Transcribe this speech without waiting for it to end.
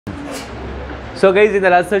So guys, in the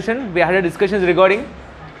last session we had a discussions regarding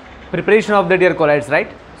preparation of the tier colloids,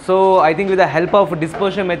 right? So I think with the help of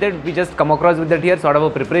dispersion method we just come across with the tier sort of a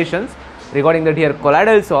preparations regarding the tier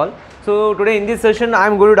colloidal sol. So today in this session I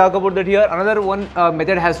am going to talk about that here. Another one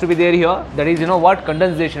method has to be there here, that is what,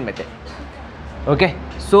 condensation method. Okay,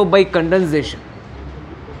 so by condensation,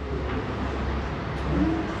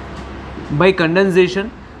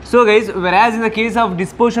 so guys, whereas in the case of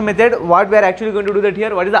dispersion method, what we are actually going to do that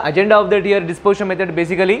here, what is the agenda of that here dispersion method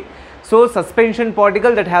basically? So suspension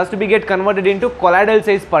particle that has to be get converted into colloidal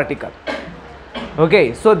size particle.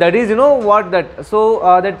 Okay, so that is what that, so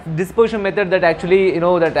that dispersion method that actually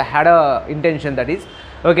that had a intention, that is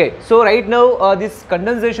okay. So right now this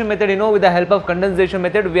condensation method, with the help of condensation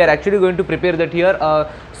method we are actually going to prepare that here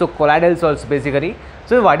so colloidal salts basically.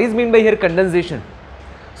 So what is mean by here condensation?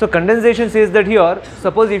 So condensation says that here,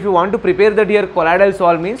 suppose if you want to prepare that here colloidal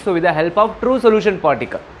sol means, so with the help of true solution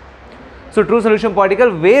particle. So true solution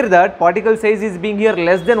particle where that particle size is being here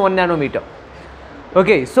less than 1 nanometer.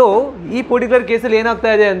 Okay, so ಈ particular ಕೇಸಲ್ಲಿ ಏನಾಗ್ತಾ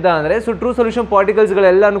ಇದೆ ಅಂತ ಅಂದರೆ, so true solution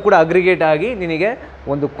ಪಾರ್ಟಿಕಲ್ಸ್ಗಳೆಲ್ಲನೂ ಕೂಡ aggregate ಆಗಿ ನಿನಗೆ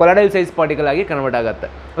ಒಂದು ಕೊಲಾಯ್ಡಲ್ ಸೈಜ್ ಪಾರ್ಟಿಕಲ್ ಆಗಿ ಕನ್ವರ್ಟ್ ಆಗುತ್ತೆ.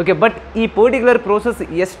 ಓಕೆ, ಬಟ್ ಈ ಪರ್ಟಿಕ್ಯುಲರ್ ಪ್ರೋಸೆಸ್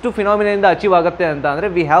ಎಷ್ಟು ಫಿನಾಮಿನಿಂದ ಅಚೀವ್ ಆಗುತ್ತೆ ಅಂತ ಅಂದರೆ,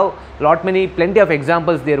 we have plenty of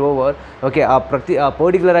examples there over. Okay, ಆ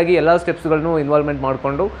ಪರ್ಟಿಕ್ಯುಲರ್ ಆಗಿ ಎಲ್ಲ ಸ್ಟೆಪ್ಸ್ಗಳನ್ನು ಇನ್ವಾಲ್ವ್ಮೆಂಟ್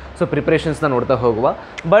ಮಾಡಿಕೊಂಡು ಸೊ ಪ್ರಿಪ್ರೇಷನ್ಸ್ನ ನೋಡ್ತಾ ಹೋಗುವ.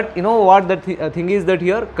 But what that thing is that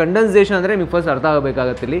here condensation ಅಂದರೆ ನಿಮಗೆ ಫಸ್ಟ್ ಅರ್ಥ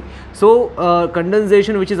ಆಗಬೇಕಾಗತ್ತೆ ಇಲ್ಲಿ. So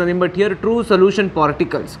condensation which is nothing but here true solution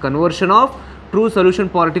particles, conversion of true solution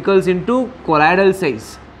particles into colloidal size,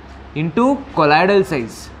 into colloidal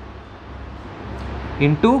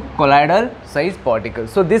size particles.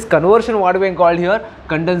 So this conversion what we called here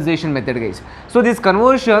condensation method, guys. So this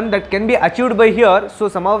conversion that can be achieved by here, so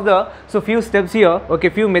some of the few steps here,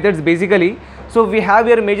 okay, few methods basically. So we have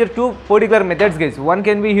here major two particular methods, guys. One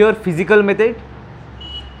can be here physical method,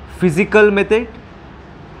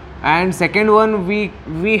 and second one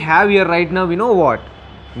we have here right now, what,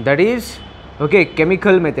 that is okay,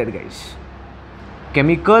 chemical method, guys.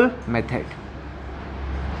 Chemical method.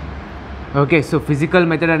 Okay, so physical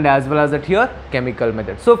method and as well as that here chemical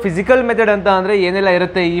method. So physical method anta andre yenella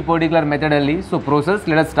irutte ee particular method alli. So process,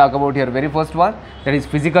 let us talk about here very first one, that is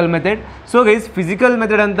physical method. So guys, physical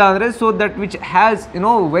method anta andre, so that which has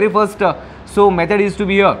very first so method is to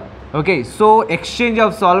be here. Okay, so exchange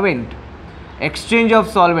of solvent.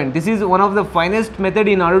 This is one of the finest method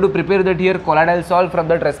in order to prepare that here colloidal salt from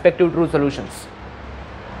that respective true solutions.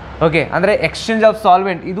 Okay, andre exchange of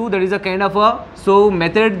solvent, that is a kind of a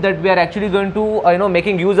method that we are actually going to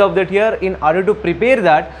making use of that here in order to prepare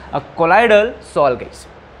that a colloidal salt, guys.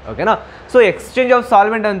 Okay na. So exchange of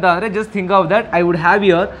solvent anta andre, just think of that, I would have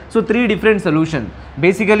here three different solution.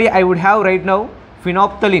 Basically I would have right now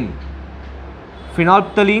phenolphthalein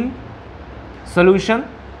solution.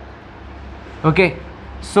 Okay,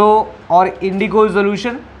 so or indigo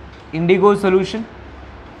solution,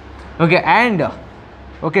 okay, and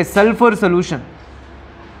okay, sulfur solution.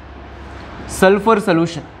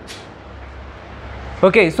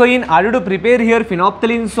 Okay, so in order to prepare here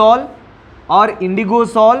phenolphthalein sol or indigo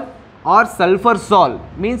sol or sulfur sol,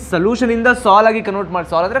 means solution in the sol agi convert ಮಾಡಿ,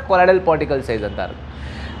 sol ಅಂದ್ರೆ colloidal particle size ಅಂತಾರೆ.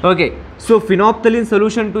 Okay, so phenolphthalein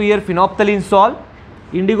solution to here phenolphthalein sol,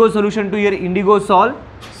 indigo solution to here indigo sol,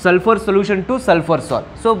 sulfur solution to sulfur sol.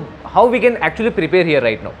 So how we can actually prepare here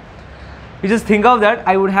right now? You just think of that,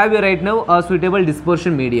 I would have here right now a suitable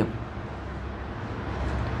dispersion medium.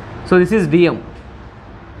 So this is DM.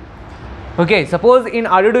 Okay, suppose in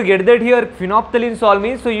order to get that here phenolphthalein sol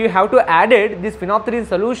means, so you have to add this phenolphthalein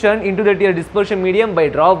solution into that here dispersion medium by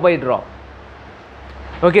drop.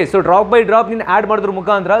 Okay, so drop by drop in add madadra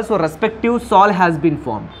mukhandra, so respective sol has been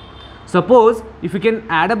formed. Suppose if you can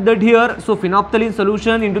add up that here, so phenolphthalein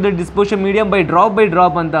solution into the dispersion medium by drop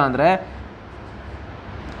anta andre,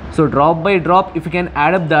 so drop by drop if you can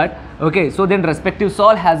add up that, okay, so then respective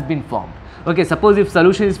sol has been formed. Okay, suppose if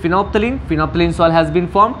solution is phenolphthalein sol has been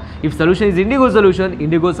formed. If solution is indigo solution,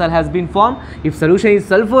 indigo sol has been formed. If solution is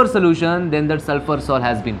sulfur solution, then that sulfur sol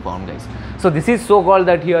has been formed, guys. So this is so called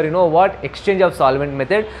that here what, exchange of solvent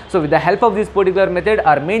method. So with the help of this particular method,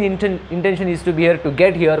 our main intention is to be here to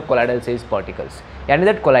get here colloidal size particles, and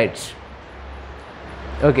that colloids.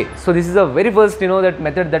 Okay, so this is a very first that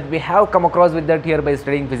method that we have come across with that here by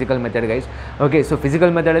studying physical method, guys. Okay, so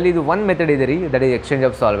physical method alli idu one method ಇದೆ ರೀ, that is exchange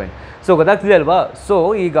of solvent. So ಗೊತ್ತಾಗ್ತಿದೆ ಅಲ್ವಾ? So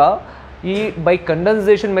ಈಗ ಈ by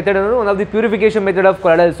condensation method ಅನ್ನೋದು one of the purification method of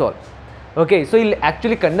colloidal salt. Okay, so ಇಲ್ಲಿ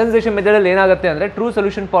actually condensation ಮೆಥಡಲ್ಲಿ ಏನಾಗುತ್ತೆ ಅಂದರೆ true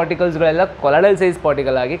solution ಪಾರ್ಟಿಕಲ್ಸ್ಗಳೆಲ್ಲ colloidal size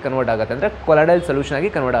particle ಆಗಿ ಕನ್ವರ್ಟ್ ಆಗುತ್ತೆ, ಅಂದರೆ ಕೊಲಾಯ್ಡಲ್ ಸೊಲ್ಯೂಷನ್ ಆಗಿ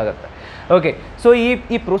ಕನ್ವರ್ಟ್ ಆಗುತ್ತೆ. ಓಕೆ, ಸೊ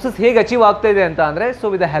ಈ ಪ್ರೋಸೆಸ್ ಹೇಗೆ ಅಚೀವ್ ಆಗ್ತಾ ಇದೆ ಅಂತ ಅಂದರೆ, so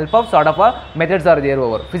with the help of sort of methods are there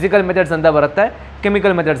over. Physical methods ಅಂತ ಬರುತ್ತೆ,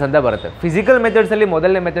 ಕೆಮಿಕಲ್ ಮೆಥಡ್ಸ್ ಅಂತ ಬರುತ್ತೆ. ಫಿಸಿಕಲ್ ಮೆಥಡ್ಸಲ್ಲಿ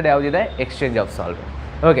ಮೊದಲನೇ ಮೆಥಡ್ ಯಾವುದಿದೆ, ಎಕ್ಸ್ಚೇಂಜ್ ಆಫ್ ಸಾಲ್ವೆಂಟ್.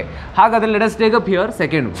 ಓಕೆ, ಹಾಗಾದರೆ let us take up here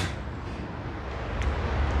second one.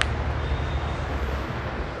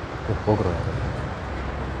 ಹೋಗ್ರು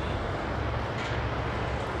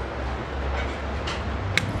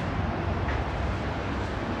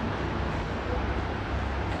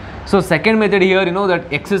so second method here, you know that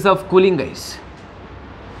excess of cooling, guys,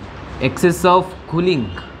 excess of cooling.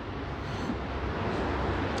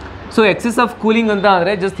 So excess of cooling anta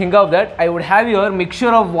andre just think of that I would have here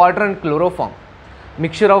mixture of water and chloroform,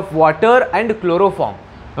 mixture of water and chloroform.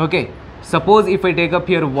 Okay, suppose if I take up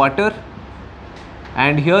here water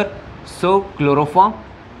and here so chloroform.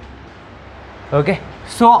 Okay,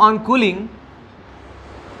 so on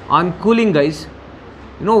cooling guys,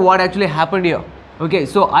 you know what actually happened here. Okay,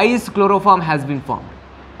 so ice chloroform has been formed.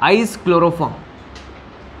 Ice chloroform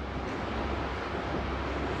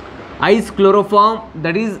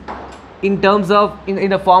that is in terms of in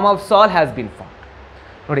the form of salt has been formed.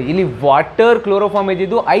 ನೋಡಿ, ಇಲ್ಲಿ water chloroform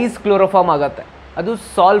ಇದ್ದಿದ್ದು ice chloroform ಆಗುತ್ತೆ, ಅದು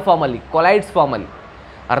ಸಾಲ್ ಫಾರ್ಮಲ್ಲಿ, colloids ಫಾರ್ಮಲ್ಲಿ.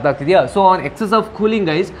 ಅರ್ಥ ಆಗ್ತಿದೆಯಾ? So on excess of cooling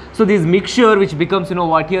guys, so this mixture which becomes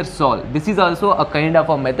what here ಸಾಲ್, this is also a kind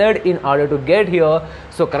of a method in order to get here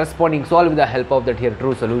so corresponding ಸಾಲ್ with the help of that here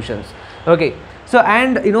true solutions. Okay, so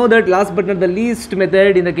and you know that last but not the least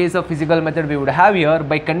method in the case of physical method we would have here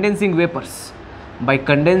by condensing vapors, by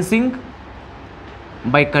condensing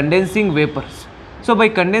vapors. So by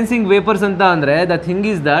condensing vapors anta andre the thing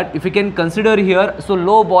is that if you can consider here so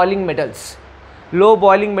low boiling metals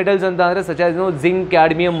anta andre such as zinc,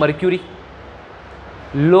 cadmium, mercury,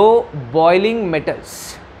 low boiling metals.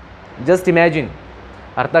 just imagine,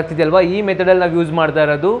 ಅರ್ಥ ಆಗ್ತಿದೆ ಅಲ್ವಾ? ಈ ಮೆಥಡಲ್ಲಿ ನಾವು use ಮಾಡ್ತಾ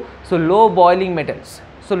ಇರೋದು so low boiling metals.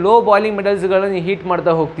 So low boiling ಮೆಟಲ್ಸ್ಗಳನ್ನು heat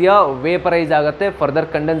ಮಾಡ್ತಾ ಹೋಗ್ತೀಯಾ, vaporise ಆಗುತ್ತೆ, ಫರ್ದರ್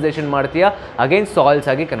ಕಂಡೆನ್ಸೇಷನ್ ಮಾಡ್ತೀಯಾ, ಅಗೇನ್ ಸಾಲ್ಟ್ಸ್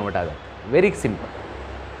ಆಗಿ ಕನ್ವರ್ಟ್ ಆಗುತ್ತೆ. Very simple.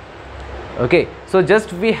 Okay, so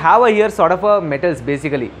just we have a here sort of a metals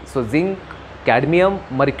basically. So zinc, cadmium,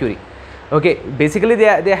 mercury. Okay, basically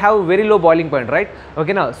they have very low boiling point, right?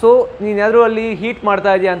 ಓಕೆನಾ? So ನೀನೇನಾದರೂ ಅಲ್ಲಿ heat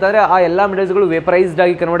ಮಾಡ್ತಾ ಇದೆಯಾ ಅಂತಂದರೆ ಆ ಎಲ್ಲ ಮೆಟಲ್ಸ್ಗಳು ವೇಪರೈಸ್ಡ್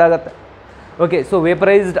ಆಗಿ ಕನ್ವರ್ಟ್ ಆಗುತ್ತೆ. ಓಕೆ, ಸೊ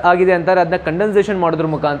ವೇಪರೈಸ್ಡ್ ಆಗಿದೆ ಅಂತಾರೆ, ಅದನ್ನ ಕಂಡೆನ್ಸೇಷನ್ ಮಾಡೋದ್ರ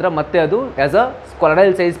ಮುಖಾಂತರ ಮತ್ತೆ ಅದು as a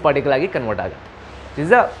colloidal size particle ಆಗಿ ಕನ್ವರ್ಟ್ ಆಗುತ್ತೆ.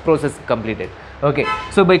 Is a process completed. Okay,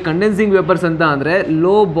 so by condensing vapours ಅಂತ ಅಂದರೆ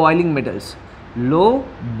low boiling metals.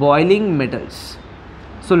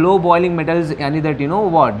 So low boiling metals ಯಾನಿ that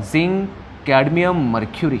what, zinc, cadmium,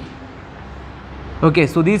 mercury. Okay,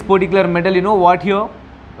 so these particular metal what here.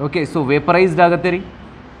 Okay, so ವೇಪರೈಸ್ಡ್ ಆಗುತ್ತೆ ರೀ,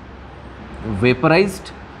 ವೇಪರೈಸ್ಡ್.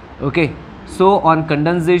 Okay, so on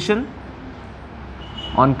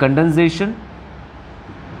condensation,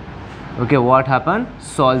 okay, what happened,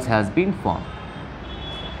 salts has been formed.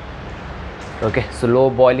 Okay, so low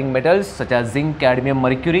boiling metals such as zinc, cadmium,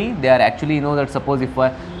 mercury, they are actually that suppose if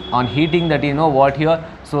on heating that what here,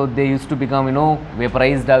 so they used to become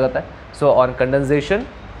vaporized agata. So on condensation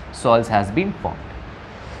salts has been formed.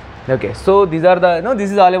 Okay, so these are the this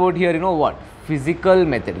is all about here what, physical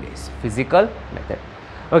method guys, physical method.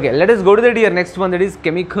 Okay, let us go to that here next one, that is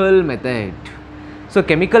chemical method. So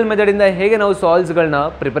chemical ಮೆಥಡಿಂದ ಹೇಗೆ ನಾವು ಸಾಲ್ಟ್ಸ್ಗಳನ್ನ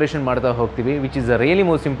preparation ಮಾಡ್ತಾ ಹೋಗ್ತೀವಿ, which is really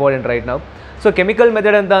most important right ನಾವು. So chemical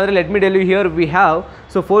method ಅಂತ ಅಂದರೆ let me tell you here we have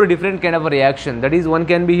so 4 different kind of reaction. That is one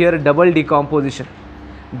can be here double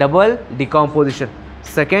decomposition,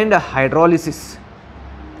 second hydrolysis.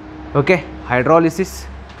 Okay, hydrolysis.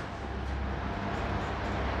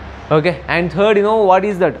 Okay, and third what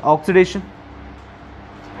is that, oxidation,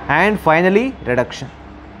 and finally reduction.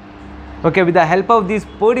 Okay, with the help of these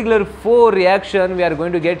particular 4 reaction we are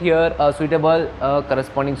going to get here a suitable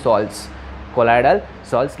corresponding salts, colloidal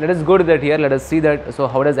salts. Let us go to that here, let us see that. So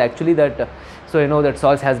how does actually that so that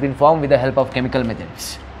salts has been formed with the help of chemical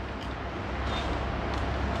methods.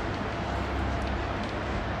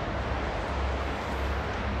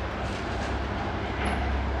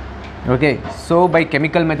 Okay, so by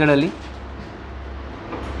chemical method ali,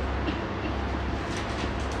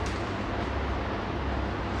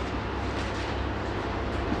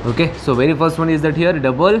 okay, so very first one is that here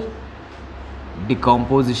double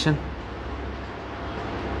decomposition.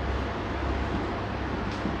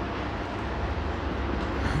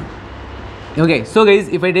 Okay, so guys,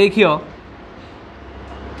 if I take here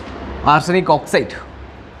arsenic oxide,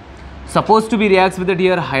 supposed to be reacts with that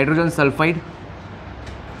here hydrogen sulfide.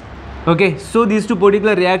 Okay, so these two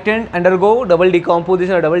particular reactant undergo double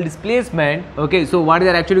decomposition or double displacement. Okay, so what they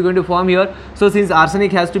are actually going to form here, so since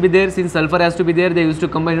arsenic has to be there, since sulfur has to be there, they used to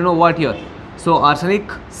combine what here, so arsenic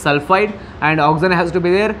sulfide and oxygen has to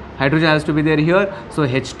be there, hydrogen has to be there here, so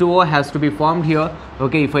H2O has to be formed here.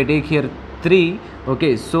 Okay, if I take here 3,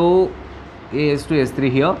 okay, so AS2S3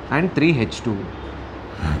 here and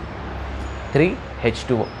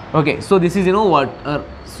 3H2O. Okay, so this is what a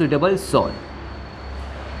suitable salt.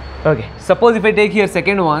 Okay, suppose if I take here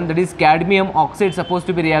second one, that is cadmium oxide supposed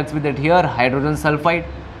to be reacts with that here hydrogen sulfide.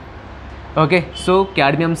 Okay, so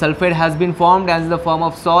cadmium sulfide has been formed as the form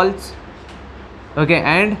of salts. Okay,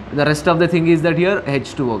 and the rest of the thing is that here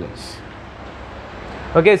H2O guys.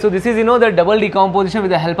 Okay, so this is the double decomposition.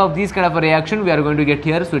 With the help of these kind of a reaction, we are going to get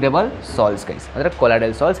here suitable salts guys. Other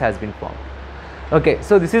colloidal salts has been formed. Okay,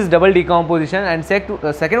 so this is double decomposition, and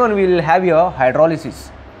second one we will have here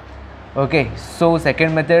hydrolysis. Okay, so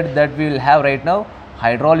second method that we will have right now,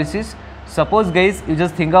 hydrolysis. Suppose guys, you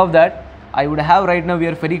just think of that, I would have right now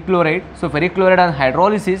here ferric chloride. So ferric chloride and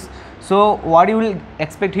hydrolysis. So what you will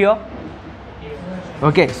expect here?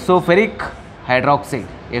 Okay, so ferric hydroxide,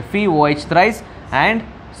 FeOH thrice, and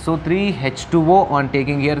so 3H2O on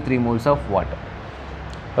taking here 3 moles of water.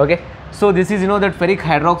 Okay, so this is that ferric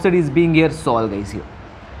hydroxide is being here sol guys here.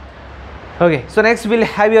 Okay, so next we will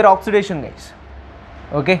have your oxidation guys.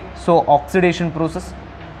 Okay, so oxidation process.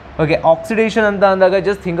 Okay, oxidation anta andaga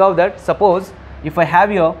just think of that. Suppose if I have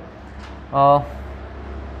here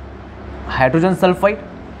hydrogen sulfide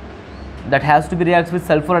that has to be reacts with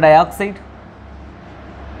sulfur dioxide.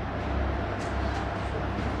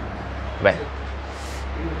 Well,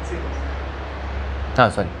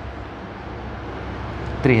 sorry,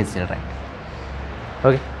 3HCl, right?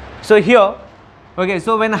 Okay, so here, okay,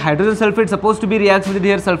 so when hydrogen sulfide supposed to be reacts with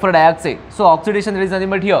here sulfur dioxide, so oxidation there is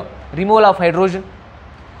nothing but here removal of hydrogen.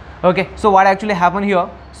 Okay, so what actually happened here?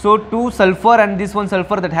 So 2 sulfur and this 1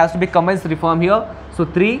 sulfur that has to be combined to reform here. So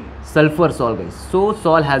 3 sulfur sol guys. So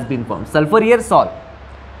sol has been formed. Sulfur here sol.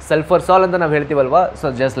 Sulfur sol and then valva.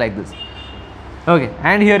 So just like this. Okay,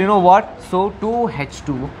 and here what? So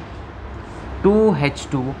 2H2O.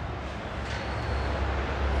 2H2O.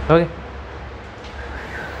 Okay.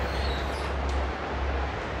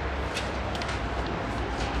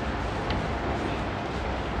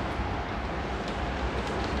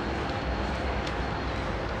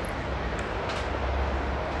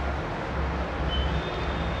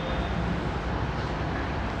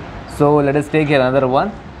 So let us take here another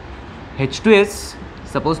one. H2S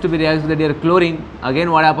supposed to be reacts with the chlorine. Again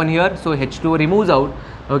what happened here? So H2O removes out.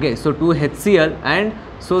 Okay, so 2HCl, and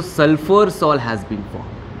so sulfur sol has been formed.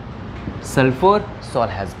 Sulfur sol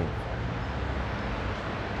has been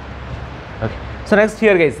formed. Okay, so next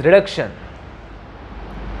here guys, reduction.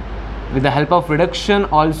 With the help of reduction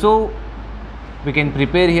also we can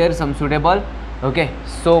prepare here some suitable, okay,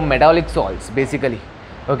 so metallic salts basically.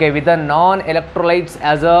 Okay, with the non-electrolytes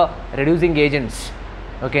as a reducing agents.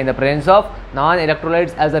 Okay, in the presence of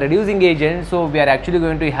non-electrolytes as a reducing agent, so we are actually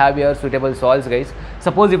going to have here suitable salts guys.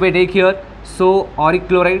 Suppose if I take here, so auric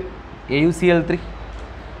chloride, AuCl3,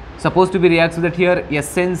 supposed to be reacts with that here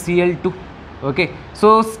SnCl2. Okay,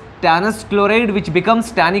 so stannous chloride which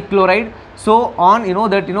becomes stannic chloride. So on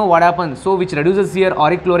that what happens, so which reduces here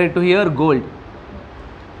auric chloride to here gold.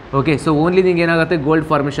 Okay, so only thing ಏನಾಗುತ್ತೆ gold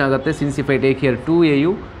formation ಆಗುತ್ತೆ. Since if I take here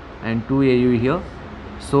 2Au and 2Au here,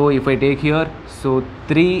 so if I take here, so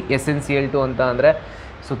 3 SnCl2 ಅಂತ ಅಂದರೆ,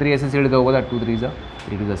 so 3 SnCl2 ಹೋಗೋದು 2 3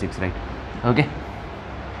 3 2 6, right? Okay,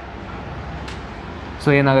 so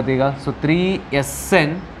ಏನಾಗುತ್ತೆ ಈಗ, so 3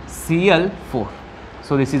 SnCl4,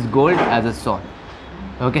 so this is gold as a salt.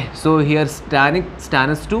 Okay, so here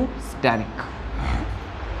stannous to stannic.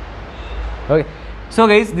 Okay, so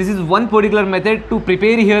guys, this is one particular method to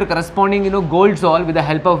prepare here corresponding gold salt with the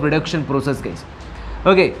help of reduction process guys.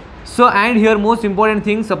 Okay, so and here most important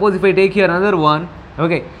thing, suppose if I take here another one.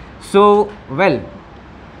 Okay, so well,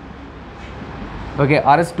 okay,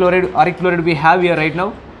 auric chloride we have here right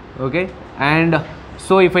now. Okay, and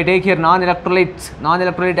so if I take here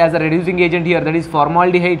non-electrolyte as a reducing agent here, that is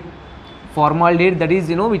formaldehyde that is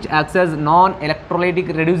which acts as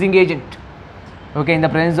non-electrolytic reducing agent. Okay, in the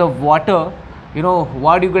presence of water,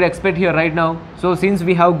 what you could expect here right now. So since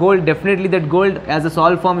we have gold, definitely that gold as a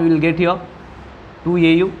salt form we will get here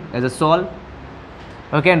 2Au as a salt.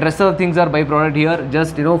 Okay, and rest of the things are byproduct here.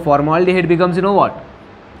 Just formaldehyde becomes what,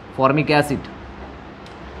 formic acid,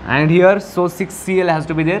 and here so 6Cl has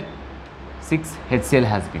to be there, 6HCl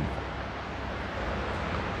has been.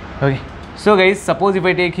 Okay, so guys, suppose if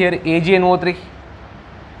I take here AgNO3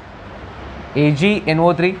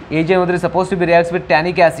 is supposed to be reacts with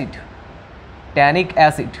tannic acid.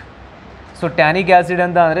 So tannic acid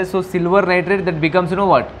and the other, so silver nitrate that becomes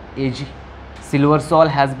what, Ag. Silver sol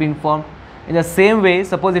has been formed. In the same way,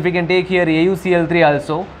 suppose if we can take here AuCl3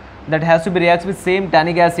 also, that has to be reacts with same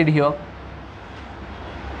tannic acid here,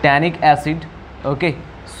 tannic acid. Okay,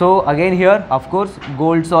 so again here of course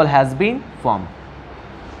gold sol has been formed.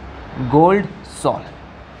 Gold sol.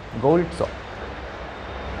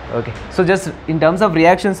 Okay, so just in terms of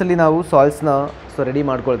reactions alli ನಾವು salts na so ready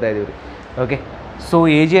ಮಾಡ್ಕೊಳ್ತಾ ಇದೀವಿ. Okay, So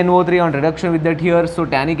AgNO3 on reduction with that here, so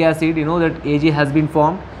tannic acid, you know that Ag has been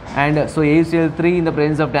formed, and so AuCl3 in the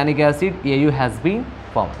presence of tannic acid, Au has been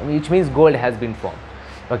formed, which means gold has been formed.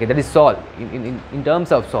 Okay, that is sol in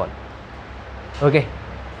terms of sol. Okay,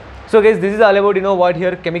 so guys, this is all about, you know what,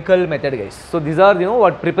 here chemical method, guys. So these are, you know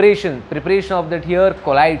what, preparation of that here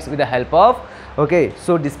colloids with the help of, okay,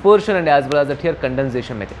 so dispersion and as well as that here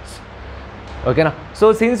condensation methods. Okay, now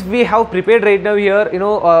so since we have prepared right now here, you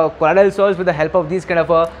know, colloidal salts with the help of these kind of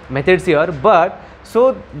methods here, but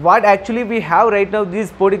so what actually we have right now,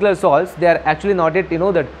 these particular salts, they are actually not yet, you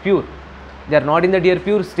know, that pure, they are not in that here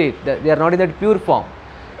pure state, they are not in that pure form.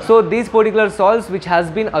 So these particular salts which has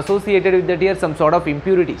been associated with that here some sort of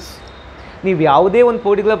impurities. ನೀವು ಯಾವುದೇ ಒಂದು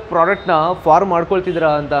particular ಪ್ರಾಡಕ್ಟ್ನ form ಮಾಡ್ಕೊಳ್ತಿದ್ದೀರಾ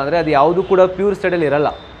ಅಂತ ಅಂದರೆ ಅದು ಯಾವುದು ಕೂಡ pure ಸ್ಟೇಟಲ್ಲಿ ಇರಲ್ಲ,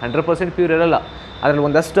 100% ಪ್ಯೂರ್ ಇರಲ್ಲ, ಅದರಲ್ಲಿ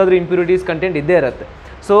ಒಂದಷ್ಟಾದರೂ ಇಂಪ್ಯೂರಿಟೀಸ್ ಕಂಟೆಂಟ್ ಇದ್ದೇ ಇರುತ್ತೆ.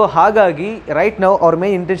 ಸೊ ಹಾಗಾಗಿ right now hour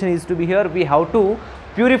main intention is to be here we have to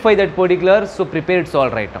purify that particular so prepared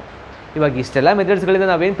salt right now. ಇವಾಗ ಇಷ್ಟೆಲ್ಲ ಮೆಥಡ್ಸ್ಗಳಿಂದ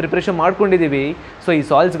ನಾವೇನು ಪ್ರಿಪ್ರೇಷನ್ ಮಾಡ್ಕೊಂಡಿದ್ದೀವಿ, ಸೊ ಈ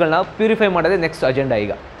ಸಾಲ್ಟ್ಸ್ಗಳನ್ನ ಪ್ಯೂರಿಫೈ ಮಾಡೋದೇ ನೆಕ್ಸ್ಟ್ ಅಜೆಂಡಾ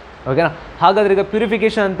ಈಗ. ಓಕೆನಾ, ಹಾಗಾದ್ರೆ ಈಗ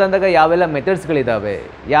ಪ್ಯೂರಿಫಿಕೇಷನ್ ಅಂತ ಅಂದಾಗ ಯಾವೆಲ್ಲ ಮೆಥಡ್ಸ್ಗಳಿದ್ದಾವೆ,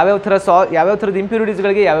 ಯಾವ್ಯಾವ ಥರದ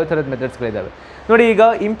ಇಂಪ್ಯೂರಿಟೀಸ್ಗಳಿಗೆ ಯಾವ್ಯಾವ ಥರದ ಮೆಥಡ್ಸ್ಗಳಿದ್ದಾವೆ ನೋಡಿ. ಈಗ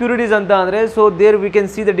ಇಂಪ್ಯೂರಿಟೀಸ್ ಅಂತ ಅಂದರೆ so there we can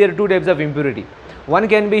see that there 2 types of impurity. One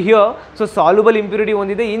can be here so soluble impurity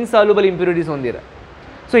ಒಂದಿದೆ, ಇನ್ಸಾಲ್ಯುಬಲ್ ಇಂಪ್ಯೂರಿಟೀಸ್ ಒಂದಿದೆ.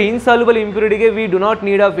 So insoluble ಇಂಪ್ಯೂರಿಟಿಗೆ we do not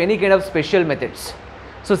need of any kind of special methods.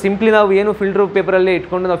 So simply ನಾವು ಏನು filter ಪೇಪರಲ್ಲೇ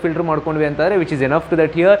ಇಟ್ಕೊಂಡು ನಾವು filter ಮಾಡ್ಕೊಂಡ್ವಿ ಅಂತಂದರೆ which is enough to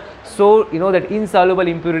that here. So you know that insoluble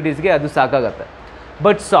ಇಂಪ್ಯೂರಿಟೀಸ್ಗೆ ಅದು ಸಾಕಾಗತ್ತೆ.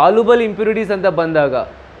 But soluble impurities ಅಂತ ಬಂದಾಗ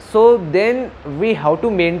so then we have to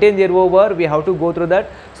maintain their over, we have to go through that,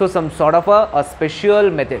 so some sort of a special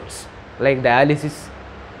methods like dialysis,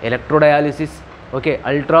 electrodialysis, okay,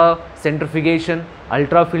 ultra centrifugation,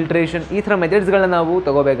 ultra filtration, ಈ ಥರ ಮೆಥಡ್ಸ್ಗಳನ್ನ ನಾವು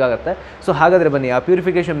ತಗೋಬೇಕಾಗತ್ತೆ. So ಹಾಗಾದರೆ ಬನ್ನಿ ಆ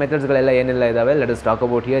purification ಮೆಥಡ್ಸ್ಗಳೆಲ್ಲ ಏನೆಲ್ಲ ಇದ್ದಾವೆ, let us talk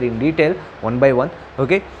about here in detail one by one.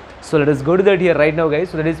 Okay, so let us go to that here right now, guys.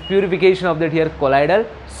 So that is purification of that here colloidal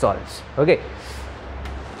salts. Okay,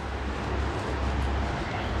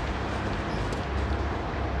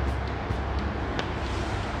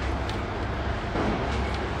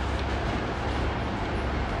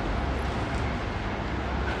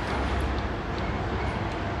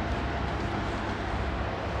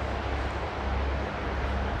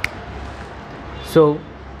 so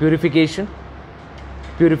purification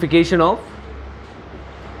of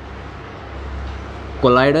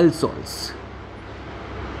colloidal salts,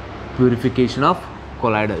 purification of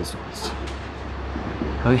colloidal salts.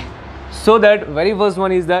 Okay, so that very first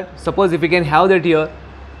one is that suppose if we can have that here,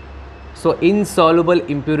 so insoluble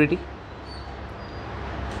impurity,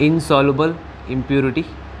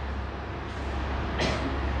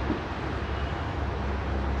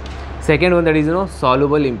 second one that is, you know,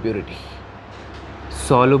 soluble impurities.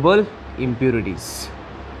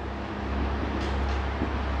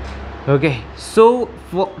 Okay, so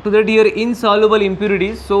to that here insoluble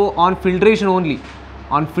impurities, so on filtration only,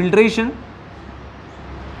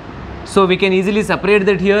 so we can easily separate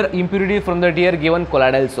that here impurity from that here given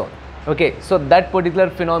colloidal salt. Okay, so that particular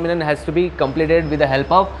phenomenon has to be completed with the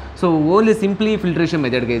help of so only simply filtration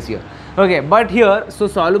method, guys, here. Okay, but here so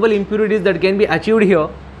soluble impurities that can be achieved here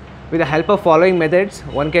with the help of following methods.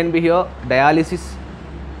 One can be here dialysis,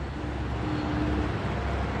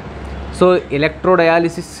 so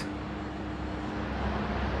electrodialysis.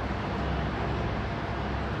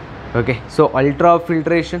 Okay, so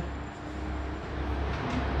ultrafiltration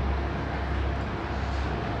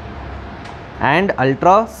and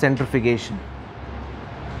ultracentrifugation.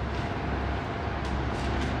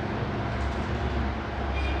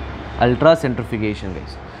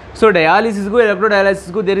 Guys, so dialysis go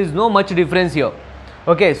electrodialysis go, there is no much difference here.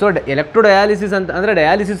 Okay, so electrodialysis ಅಂತ ಅಂದರೆ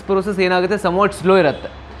dialysis process ಏನಾಗುತ್ತೆ somewhat slow ಇರುತ್ತೆ.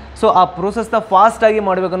 So ಆ ಪ್ರೋಸೆಸ್ನ ಫಾಸ್ಟಾಗಿ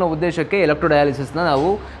ಮಾಡಬೇಕನ್ನೋ ಉದ್ದೇಶಕ್ಕೆ ಎಲೆಕ್ಟ್ರೋಡಯಾಲಿಸಿಸ್ನ ನಾವು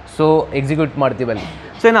so execute ಮಾಡ್ತೀವಲ್ಲಿ.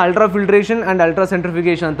 So ಇನ್ನು ultra filtration and ultra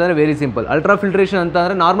ಸೆಂಟ್ರಿಫಿಕೇಷನ್ ಅಂತಂದರೆ ವೆರಿ ಸಿಂಪಲ್. ಅಲ್ಟ್ರಾ ಫಿಲ್ಟ್ರೇಷನ್ ಅಂತ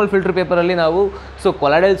ಅಂದರೆ ನಾರ್ಮಲ್ ಫಿಲ್ಟರ್ ಪೇಪರಲ್ಲಿ ನಾವು ಸೊ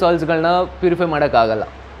ಕೊಲಾಯ್ಡಲ್ ಸಾಲ್ಟ್ಸ್ಗಳನ್ನ ಪ್ಯೂರಿಫೈ ಮಾಡೋಕ್ಕಾಗಲ್ಲ.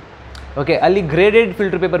 ಓಕೆ, ಅಲ್ಲಿ ಗ್ರೇಡೆಡ್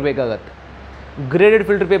ಫಿಲ್ಟರ್ ಪೇಪರ್ ಬೇಕಾಗತ್ತೆ. ಗ್ರೇಡೆಡ್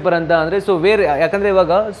ಫಿಲ್ಟರ್ ಪೇಪರ್ ಅಂತ ಅಂದರೆ ಸೊ ಯಾಕಂದರೆ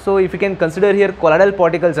ಇವಾಗ so if you can consider here colloidal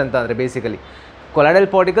particles ಅಂತ ಅಂದರೆ basically colloidal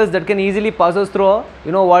particles that can easily passes through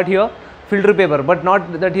you know what here filter paper, but not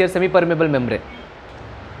that here semi permeable membrane.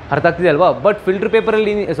 ಅರ್ಥ ಆಗ್ತಿದೆ ಅಲ್ವಾ? But filter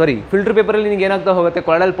ಪೇಪರಲ್ಲಿ ನಿಮಗೆ ಏನಾಗ್ತಾ ಹೋಗುತ್ತೆ,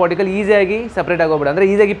 colloidal particle ಈಸಿಯಾಗಿ ಸಪ್ರೇಟ್ ಆಗೋಗ್ಬಿಡುತ್ತೆ, ಅಂದರೆ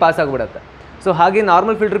ಈಸಿಯಾಗಿ ಪಾಸ್ ಆಗಿಬಿಡುತ್ತೆ. ಸೊ ಹಾಗೆ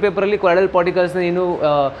ನಾರ್ಮಲ್ ಫಿಲ್ಟರ್ ಪೇಪರಲ್ಲಿ ಕೊಲಾಯ್ಡಲ್ ಪಾರ್ಟಿಕಲ್ಸ್ನ ನೀನು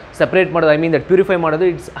ಸಪ್ರೇಟ್ ಮಾಡೋದು, ಐ ಮೀನ್ ದಟ್ ಪ್ಯೂರಿಫೈ ಮಾಡೋದು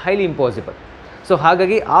ಇಟ್ಸ್ ಹೈಲಿ ಇಂಪಾಸಿಬಲ್. ಸೊ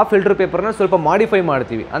ಹಾಗಾಗಿ ಆ ಫಿಲ್ಟರ್ ಪೇಪರ್ನ ಸ್ವಲ್ಪ ಮಾಡಿಫೈ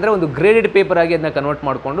ಮಾಡ್ತೀವಿ, ಅಂದರೆ ಒಂದು ಗ್ರೇಡೆಡ್ ಪೇಪರ್ ಆಗಿ ಅದನ್ನ ಕನ್ವರ್ಟ್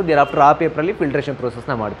ಮಾಡಿಕೊಂಡು ದೇರ್ ಆಫ್ಟರ್ ಆ ಪೇಪರಲ್ಲಿ ಫಿಲ್ಟ್ರೇಷನ್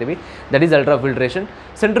ಪ್ರೋಸೆಸ್ನ ಮಾಡ್ತೀವಿ. That is ultra filtration.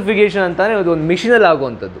 ಸೆಂಟ್ರಿಫಿಗೇಷನ್ ಅಂತಲೇ ಅದು ಒಂದು ಮಿಷಿನಲ್ಲಿ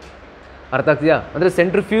ಆಗುವಂಥದ್ದು. ಅರ್ಥ ಆಗ್ತಿದೆಯಾ? ಅಂದರೆ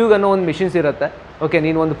ಸೆಂಟ್ರಿಫ್ಯೂಗ್ ಅನ್ನೋ ಒಂದು ಮಿಷಿನ್ಸ್ ಇರುತ್ತೆ. ಓಕೆ,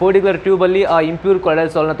 ನೀನು ಒಂದು ಪರ್ಟಿಕ್ಯುಲರ್ ಟ್ಯೂಬಲ್ಲಿ ಆ ಇಂಪ್ಯೂರ್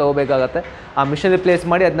ಕೊಲಾಯ್ಡಲ್ ಸಾಲ್ಟ್ನ ತೊಗೋಬೇಕಾಗತ್ತೆ, ಆ ಮಿಷನಲ್ಲಿ ಪ್ಲೇಸ್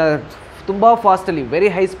ಮಾಡಿ ಅದನ್ನ ತುಂಬ ಫಾಸ್ಟಲ್ಲಿ ವೆರಿ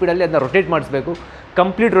ಹೈ ಸ್ಪೀಡಲ್ಲಿ ಅದನ್ನ ರೊಟೇಟ್ ಮಾಡಿಸ್ಬೇಕು.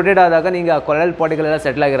 ಕಂಪ್ಲೀಟ್ ರೊಟೇಟ್ ಆದಾಗ ನಿಮಗೆ ಆ ಕೊಲಾಯ್ಡಲ್ ಪಾರ್ಟಿಕಲ್ ಎಲ್ಲ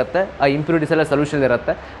ಸೆಟ್ಲ್ ಆಗಿರುತ್ತೆ, ಆ ಇಂಪ್ಯೂರಿಟೀಸ್ ಎಲ್ಲ ಸೊಲ್ಯೂಷನ್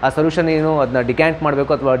ಇರುತ್ತೆ. ಆ ಸೊಲ್ಯೂಷನ್ ಏನು ಅದನ್ನ ಡಿಕ್ಯಾಂಟ್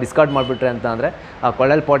ಮಾಡಬೇಕು ಅಥವಾ ಡಿಸ್ಕಾರ್ಡ್ ಮಾಡಿಬಿಟ್ರೆ ಅಂತ ಅಂದರೆ ಆ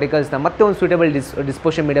ಕೊಲಾಯ್ಡಲ್ ಪಾರ್ಟಿಕಲ್ಸ್ನ ಮತ್ತೆ ಒಂದು ಸೂಟೇಬಲ್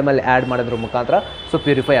ಡಿಸ್ಪೋಷನ್ ಮೀಡಿಯಮಲ್ಲಿ ಆ್ಯಡ್ ಮಾಡೋದ್ರ ಮುಖಾಂತರ ಸೊ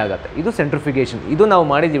ಪ್ಯೂರಿಫೈ ಆಗುತ್ತೆ. ಇದು ಸೆಂಟ್ರಿಫಿಕೇಷನ್. ಇದು ನಾವು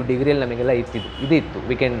ಮಾಡಿದ್ದೀವಿ ಡಿಗ್ರಿಯಲ್ಲಿ, ನಮಗೆಲ್ಲ ಇದಿತ್ತು.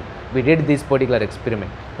 We did this particular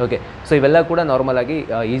experiment. Okay, so ಇವೆಲ್ಲ ಕೂಡ ನಾರ್ಮಲ್ ಆಗಿ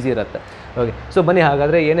ಈಸಿ ಇರುತ್ತೆ. ಓಕೆ, ಸೊ ಬನ್ನಿ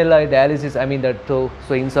ಹಾಗಾದರೆ ಏನೆಲ್ಲ dialysis I mean that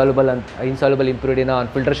so insoluble ಇಂಪ್ಯೂರಿಟಿನ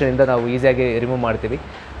ಫಿಲ್ಟ್ರೇಷನಿಂದ ನಾವು ಈಸಿಯಾಗಿ ರಿಮೂವ್ ಮಾಡ್ತೀವಿ.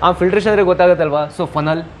 ಆ ಫಿಲ್ಟ್ರೇಷನ್ ಅಂದರೆ ಗೊತ್ತಾಗುತ್ತಲ್ವಾ, so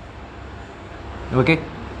funnel. Okay,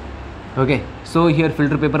 so here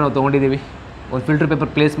filter paper ನಾವು ತೊಗೊಂಡಿದ್ದೀವಿ, ಒಂದು ಫಿಲ್ಟರ್ ಪೇಪರ್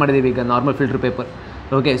ಪ್ಲೇಸ್ ಮಾಡಿದ್ದೀವಿ ಈಗ, normal filter paper.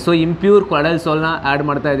 Okay, so impure colloidal ಸಾಲ್ನ add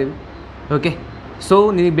ಮಾಡ್ತಾ ಇದ್ದೀವಿ. ಓಕೆ, ಸೊ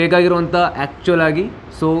ನಿಮಗೆ ಬೇಕಾಗಿರುವಂಥ ಆ್ಯಕ್ಚುಲ್ ಆಗಿ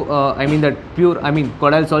so I mean that pure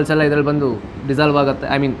colloidal salts ಎಲ್ಲ ಇದರಲ್ಲಿ ಬಂದು ಡಿಸಾಲ್ವ್ ಆಗುತ್ತೆ,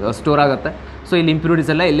 ಸ್ಟೋರ್ ಆಗುತ್ತೆ. ಸೊ ಇಲ್ಲಿ ಇಂಪ್ಯೂರಿಟೀಸ್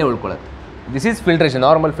ಎಲ್ಲ ಇಲ್ಲೇ ಉಳ್ಕೊಳ್ಳುತ್ತೆ. This is filtration,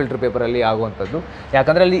 normal filter ಪೇಪರಲ್ಲಿ ಆಗುವಂಥದ್ದು.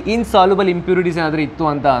 ಯಾಕಂದರೆ ಅಲ್ಲಿ ಇನ್ಸಾಲ್ಯುಬಲ್ ಇಂಪ್ಯೂರಿಟೀಸ್ ಏನಾದರೂ ಇತ್ತು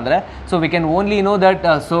ಅಂತ ಅಂದರೆ so we can only no that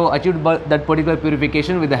so achieved that particular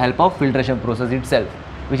purification with the help of filtration process it self,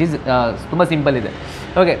 which is ತುಂಬ ಸಿಂಪಲ್ ಇದೆ.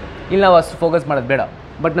 ಓಕೆ, ಇಲ್ಲಿ ನಾವು ಅಷ್ಟು ಫೋಕಸ್ ಮಾಡೋದು ಬೇಡ.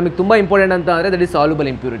 ಬಟ್ ನಮಗೆ ತುಂಬ ಇಂಪಾರ್ಟೆಂಟ್ ಅಂತ ಅಂದರೆ that is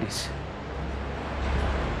soluble impurities.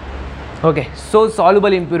 Okay, so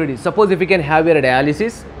soluble impurities. Suppose if we can have here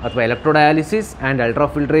dialysis ಅಥವಾ electrodialysis and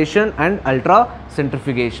ultrafiltration and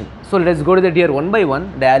ultracentrifugation. So let's go to that here one by one.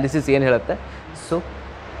 Dialysis ಏನು ಹೇಳುತ್ತೆ? So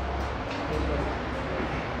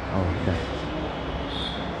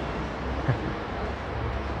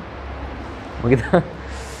ಮುಗಿತಾ?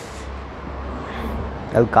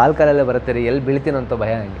 ಅದು ಕಾಲಲ್ಲೇ ಬರುತ್ತೆ ರೀ, ಎಲ್ಲಿ ಬೀಳ್ತೀನೋ ಅಂತ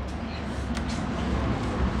ಭಯ ನನಗೆ.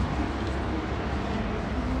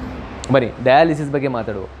 ಬನ್ನಿ ಡಯಾಲಿಸಿಸ್ ಬಗ್ಗೆ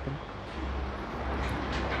ಮಾತಾಡುವ.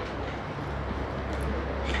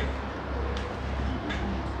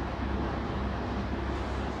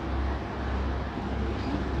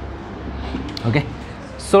 Okay,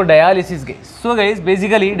 so dialysis guys. So guys,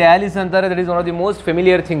 basically dialysis ಅಂತಾರೆ that is one of the most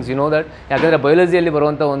familiar things, you know that. ಯಾಕಂದರೆ ಬಯಾಲಜಿಯಲ್ಲಿ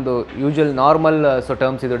ಬರುವಂಥ ಒಂದು ಯೂಶುವಲ್ ನಾರ್ಮಲ್ ಸೊ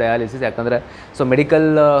ಟರ್ಮ್ಸ್ ಇದು ಡಯಾಲಿಸಿಸ್. ಯಾಕಂದರೆ ಸೊ ಮೆಡಿಕಲ್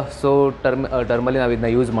ಸೊ ಟರ್ಮಲ್ಲಿ ನಾವು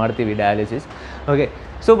ಇದನ್ನ ಯೂಸ್ ಮಾಡ್ತೀವಿ dialysis. Okay,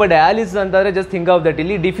 so but dialysis ಅಂತಂದರೆ ಜಸ್ಟ್ ಥಿಂಕ್ ಆಫ್ ದಟ್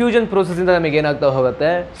ಇಲ್ಲಿ ಡಿಫ್ಯೂಷನ್ ಪ್ರೋಸೆಸ್ಸಿಂದ ನಮಗೆ ಏನಾಗ್ತಾ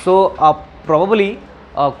ಹೋಗುತ್ತೆ. ಸೊ ಆ ಪ್ರಾಬಬ್ಲಿ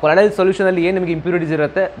ಕೊಲಾಯ್ಡಲ್ ಸೊಲ್ಯೂಷನಲ್ಲಿ ಏನು ನಿಮಗೆ ಇಂಪ್ಯೂರಿಟೀಸ್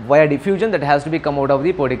ಇರುತ್ತೆ ವಯ diffusion that has to B come out of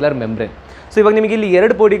the particular membrane. So ಇವಾಗ ನಿಮಗೆ ಇಲ್ಲಿ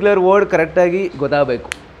ಎರಡು ಪರ್ಟಿಕ್ಯುಲರ್ ವರ್ಡ್ ಕರೆಕ್ಟಾಗಿ ಗೊತ್ತಾಗಬೇಕು.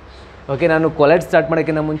 ಓಕೆ, ನಾನು ಕೊಲೈಡ್ಸ್ ಸ್ಟಾರ್ಟ್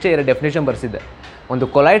ಮಾಡೋಕ್ಕಿಂತ ಮುಂಚೆ ಎರಡು ಡೆಫಿನೇಷನ್ ಬರೆಸಿದ್ದೆ. ಒಂದು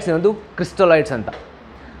ಕೊಲೈಡ್ಸ್, ಇನ್ನೊಂದು ಕ್ರಿಸ್ಟೋಲೈಟ್ಸ್ ಅಂತ.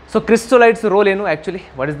 ಸೊ ಕ್ರಿಸ್ಟೋಲೈಟ್ಸ್ ರೋಲ್ ಏನು actually?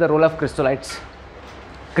 What is the role of ಕ್ರಿಸ್ಟೋಲೈಟ್ಸ್?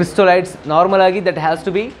 ಕ್ರಿಸ್ಟೋಲೈಟ್ಸ್ normal ಆಗಿ that has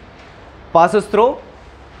to B passes through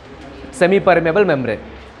semi permeable membrane.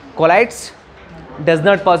 Colloids does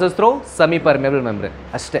not passes through semi permeable membrane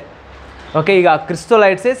ಅಷ್ಟೇ. ಓಕೆ, ಈಗ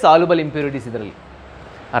ಕ್ರಿಸ್ಟೋಲೈಟ್ಸೇ ಸಾಲ್ಯುಬಲ್ ಇಂಪ್ಯೂರಿಟೀಸ್ ಇದರಲ್ಲಿ.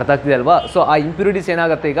 ಅರ್ಥ ಆಗ್ತಿದೆ ಅಲ್ವಾ? ಸೊ ಆ ಇಂಪ್ಯೂರಿಟೀಸ್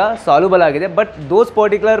ಏನಾಗುತ್ತೆ ಈಗ ಸಾಲ್ಯುಬಲ್ ಆಗಿದೆ. But those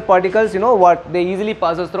particular particles you know what they easily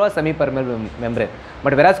passes through a semi permeable membrane.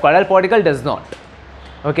 But ವೆರಾಸ್ colloidal particle does not.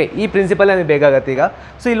 Okay, ಈ ಪ್ರಿನ್ಸಿಪಲ್ ನಮಗೆ ಬೇಕಾಗತ್ತೆ ಈಗ.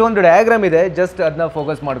 ಸೊ ಇಲ್ಲೊಂದು ಡಯಾಗ್ರಾಮ್ ಇದೆ, ಜಸ್ಟ್ ಅದನ್ನ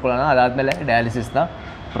ಫೋಕಸ್ ಮಾಡ್ಕೊಳ್ಳೋಣ. ಅದಾದಮೇಲೆ ಡಯಾಲಿಸಿಸ್ನ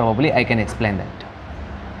probably I can explain that.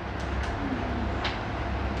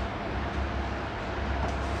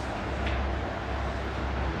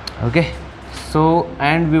 Okay, so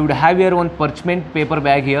and we would have here one parchment paper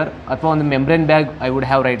bag here athwa one membrane bag I would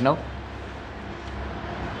have right now.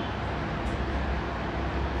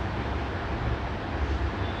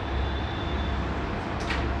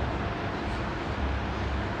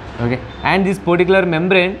 Okay, and this particular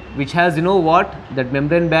membrane which has you know what that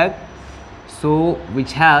membrane bag, so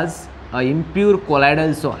which has a impure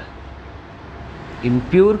colloidal soil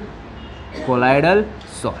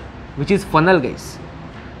which is funnel guys.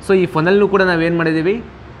 So ಈ ಫನಲ್ನು ಕೂಡ ನಾವೇನು ಮಾಡಿದ್ದೀವಿ,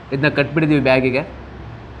 ಇದನ್ನ ಕಟ್ಬಿಟ್ಟಿದ್ದೀವಿ ಬ್ಯಾಗಿಗೆ.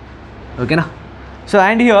 ಓಕೆನಾ? So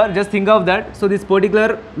and here just think of that. So this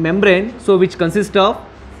particular membrane so which consist of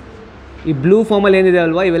ಈ blue ಫಾರ್ಮಲ್ಲಿ ಏನಿದೆ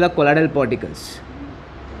ಅಲ್ವಾ, ಇವೆಲ್ಲ ಕೊಲಾಯ್ಡಲ್ ಪಾರ್ಟಿಕಲ್ಸ್.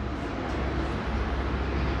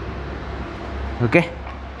 ಓಕೆ,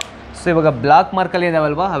 ಸೊ ಇವಾಗ ಬ್ಲಾಕ್ ಮಾರ್ಕಲ್ಲಿ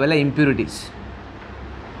ಇದಾವಲ್ವಾ ಅವೆಲ್ಲ impurities.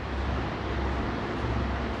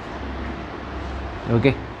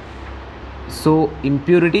 Okay, so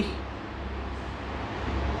impurity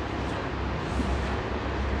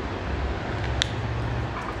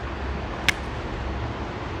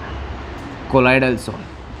colloidal soil.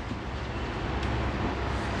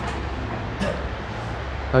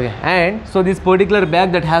 Okay, and so this particular bag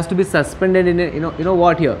that has to be suspended in a, you know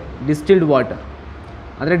what here, distilled water.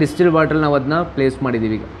 Andre distilled water ನಾವು ಅದನ್ನ place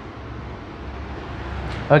ಮಾಡಿದ್ದೀವಿ ಈಗ.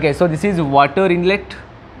 Okay, so this is water inlet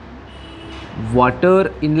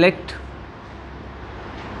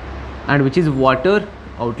and which is water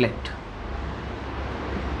outlet.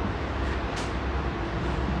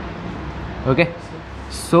 Okay,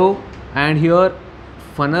 so and here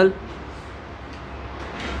funnel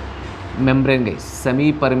membrane guys, semi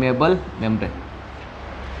permeable membrane.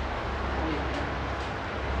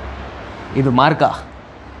 ಇದು mark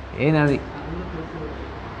ಏನಾದ್ರು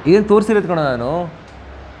ಏನು ತೋರಿಸಿರೋದು ಕಣ ನಾನು,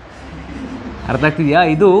 ಅರ್ಥ ಆಗ್ತಿದೆಯಾ?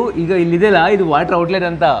 ಇದು ಈಗ ಇಲ್ಲಿದೆಯಲ್ಲ, ಇದು ವಾಟರ್ ಔಟ್ಲೆಟ್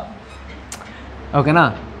ಅಂತ, ಓಕೆನಾ?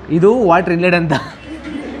 ಇದು ವಾಟರ್ ಇನ್ಲೆಟ್ ಅಂತ.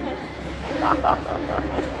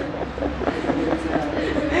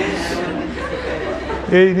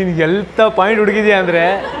 ನಿನಗೆ ಎಂಥ ಪಾಯಿಂಟ್ ಹುಡುಗಿದ್ಯಾ ಅಂದರೆ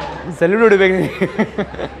ಸಲ್ಯೂಟ್ ಹೊಡಿಬೇಕು ನೀನು.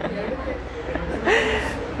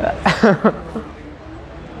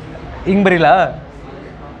 ಹಿಂಗೆ ಬರೀಲ್ಲ?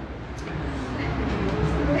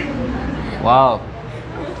 ವಾವ್,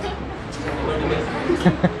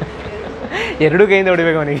 ಎರಡೂ ಕೈಯಿಂದ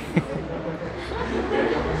ಹೊಡಿಬೇಕು ಅವನಿಗೆ.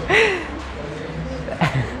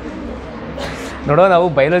 ನೋಡೋ, ನಾವು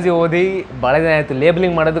ಬಯಾಲಜಿ ಓದಿ ಭಾಳ ದಿನ ಆಯಿತು,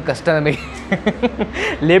 ಲೇಬಲಿಂಗ್ ಮಾಡೋದು ಕಷ್ಟ ನಮಗೆ.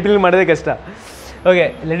 ಲೇಬಲಿಂಗ್ ಮಾಡೋದೇ ಕಷ್ಟ. Okay,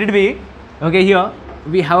 let it be. Okay, here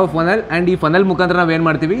we have a funnel, and ಈ ಫನಲ್ ಮುಖಾಂತರ ನಾವು ಏನು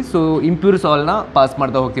ಮಾಡ್ತೀವಿ? ಸೊ ಇಂಪ್ಯೂರ್ ಸಾಲ್ನ ಪಾಸ್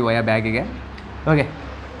ಮಾಡ್ತಾ ಹೋಗ್ತೀವಿ ವಯ ಬ್ಯಾಗಿಗೆ. Okay,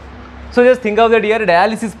 so just think of that year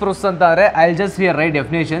dialysis process ಅಂತ ಅಂದರೆ I will just here right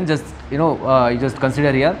definition, just you just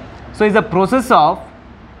consider here. So is the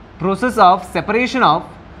process of separation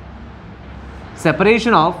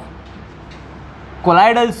of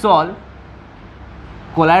colloidal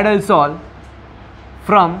salt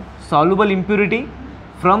from soluble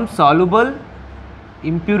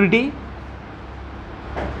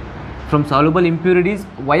impurities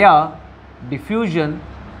via diffusion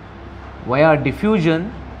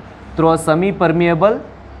through a semi-permeable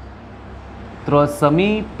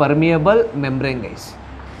membrane, guys.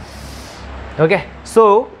 Okay, so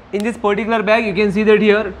in this particular bag you can see that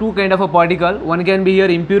here two kind of a particle, one can be here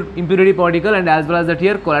impurity particle and as well as that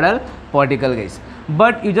here colloidal particle, guys.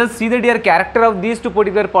 But you just see that here character of these two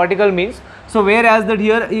particular particle means, so whereas that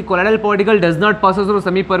here a colloidal particle does not pass through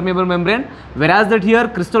semi permeable membrane, whereas that here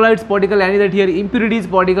crystalloids particle and that here impurities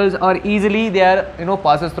particles are easily they are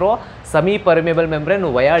passes through semi permeable membrane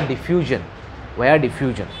via diffusion.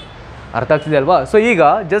 ಅರ್ಥ ಆಗ್ತಿದೆ ಅಲ್ವಾ? So ಈಗ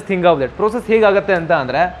just think of that process ಹೇಗಾಗುತ್ತೆ ಅಂತ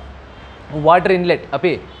ಅಂದರೆ, water inlet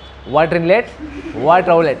ಅಪಿ, water inlet,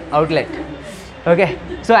 water outlet. Okay,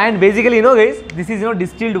 so and basically guys, this is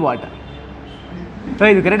distilled water. So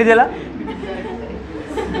ಇದು correct ಇದೆಯಲ್ಲ?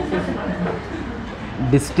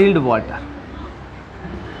 distilled water.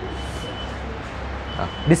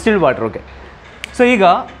 Okay. ಸೊ ಈಗ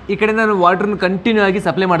ಈ ಕಡೆ ನಾನು ವಾಟರ್ನ ಕಂಟಿನ್ಯೂ ಆಗಿ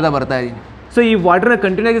ಸಪ್ಲೈ ಮಾಡ್ತಾ ಬರ್ತಾ ಇದ್ದೀನಿ. ಸೊ ಈ ವಾಟರ್ನ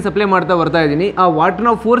ಕಂಟಿನ್ಯೂ ಆಗಿ ಸಪ್ಲೈ ಮಾಡ್ತಾ ಬರ್ತಾ ಇದ್ದೀನಿ. ಆ ವಾಟರ್ನ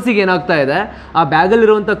ಫೋರ್ಸಿಗೆ ಏನಾಗ್ತಾ ಇದೆ, ಆ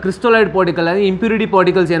ಬ್ಯಾಗಲ್ಲಿರುವಂಥ ಕ್ರಿಸ್ಟಲಾಯ್ಡ್ ಪಾರ್ಟಿಕಲ್ ಅಂದರೆ ಇಂಪ್ಯೂರಿಟಿ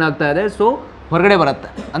ಪಾರ್ಟಿಕಲ್ಸ್ ಏನಾಗ್ತಾ ಇದೆ, ಸೊ ಹೊರಗಡೆ ಬರುತ್ತೆ.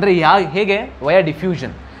 ಅಂದರೆ ಹೇಗೆ? ವಯ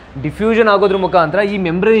ಡಿಫ್ಯೂಷನ್ ಆಗೋದ್ರ ಮುಖಾಂತರ ಈ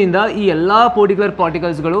ಮೆಂಬ್ರೇನಿಂದ ಈ ಎಲ್ಲ particular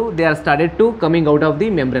ಪಾರ್ಟಿಕಲ್ಸ್ಗಳು they are started to coming out of the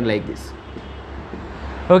membrane like this.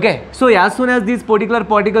 Okay, so as soon as these particular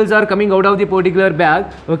particles are coming out of the particular bag,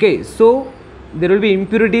 okay, so there will be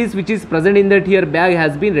impurities which is present in that here bag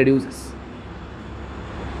has been reduces.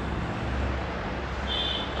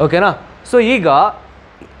 Okay na? So ಈಗ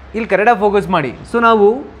ಇಲ್ಲಿ ಕರೆಕ್ಟಾಗಿ focus ಮಾಡಿ. So ನಾವು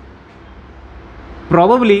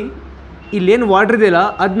probably ಇಲ್ಲೇನು water ಇದೆಯಲ್ಲ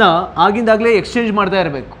ಅದನ್ನ ಆಗಿಂದಾಗಲೇ exchange ಮಾಡ್ತಾ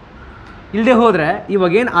ಇರಬೇಕು. ಇಲ್ಲದೆ ಹೋದರೆ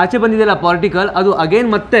ಇವಾಗೇನು ಆಚೆ ಬಂದಿದೆಯಲ್ಲ ಪಾರ್ಟಿಕಲ್ ಅದು ಅಗೇನ್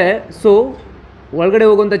ಮತ್ತೆ ಸೊ ಒಳಗಡೆ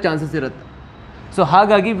ಹೋಗುವಂಥ ಚಾನ್ಸಸ್ ಇರುತ್ತೆ. So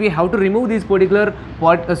ಹಾಗಾಗಿ we have to remove these particular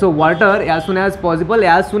water as soon as possible,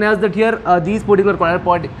 as soon as that here these particular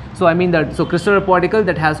crystal particle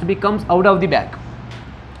that has to be comes out of the bag.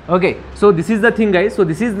 Okay, so this is the thing guys. So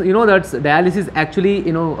this is that's dialysis actually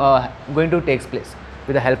going to takes place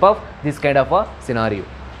with the help of this kind of a scenario.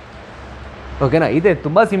 ಓಕೆನಾ? ಇದೆ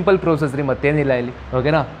ತುಂಬ simple process ರೀ, ಮತ್ತೇನಿಲ್ಲ ಇಲ್ಲಿ.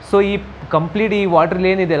 ಓಕೆನಾ? So ಈ complete ಈ water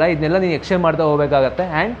ಏನಿದೆಯಲ್ಲ ಇದನ್ನೆಲ್ಲ ನೀವು ಎಕ್ಸ್ಚೇಂಜ್ ಮಾಡ್ತಾ ಹೋಗಬೇಕಾಗತ್ತೆ.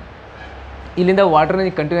 ಆ್ಯಂಡ್ ಇಲ್ಲಿಂದ ವಾಟರ್ನ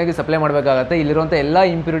ನೀವು ಕಂಟಿನ್ಯೂ ಆಗಿ ಸಪ್ಲೈ ಮಾಡಬೇಕಾಗತ್ತೆ. ಇಲ್ಲಿರುವಂಥ ಎಲ್ಲ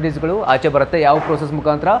ಇಂಪ್ಯೂರಿಟೀಸ್ಗಳು ಆಚೆ ಬರುತ್ತೆ. ಯಾವ ಪ್ರೋಸೆಸ್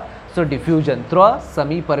ಮುಖಾಂತರ? So diffusion through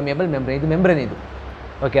semi permeable membrane. ಇದು ಮೆಂಬ್ರೇನ್ ಇದು.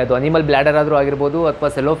 ಓಕೆ, ಅದು ಅನಿಮಲ್ ಬ್ಲ್ಯಾಡರ್ ಆದರೂ ಆಗಿರ್ಬೋದು, ಅಥವಾ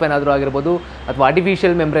ಸೆಲೋಫ್ಯಾನ್ ಆದರೂ ಆಗಿರ್ಬೋದು, ಅಥವಾ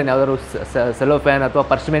ಆರ್ಟಿಫಿಷಿಯಲ್ ಮೆಂಬ್ರೇನ್ ಯಾವ್ದಾದ್ರು ಸೆಲೋಫ್ಯಾನ್ ಅಥವಾ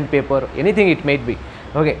ಪರ್ಚಮೆಂಟ್ paper, anything it mate B.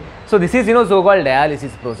 Okay, so this is so called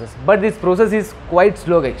dialysis process. But this process is quite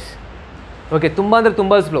slow guys. Okay, ತುಂಬ ಅಂದರೆ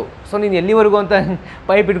ತುಂಬ ಸ್ಲೋ. ಸೊ ನೀನು ಎಲ್ಲಿವರೆಗೂ ಅಂತ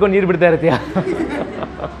ಪೈಪ್ ಇಟ್ಕೊಂಡು ನೀರು ಬಿಡ್ತಾ ಇರ್ತೀಯ.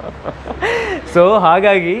 ಸೊ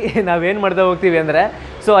ಹಾಗಾಗಿ ನಾವೇನು ಮಾಡ್ತಾ ಹೋಗ್ತೀವಿ ಅಂದರೆ,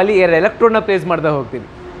 ಸೊ ಅಲ್ಲಿ ಎಲೆಕ್ಟ್ರೋಡ್ನ ಪ್ಲೇಸ್ ಮಾಡ್ತಾ ಹೋಗ್ತೀವಿ.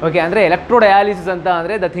 ಓಕೆ, ಅಂದರೆ ಎಲೆಕ್ಟ್ರೋ ಡಯಾಲಿಸಿಸ್ ಅಂತ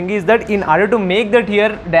ಅಂದರೆ the thing is that in order to make that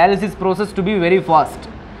here dialysis process to be very fast.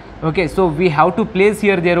 Okay, so we have to place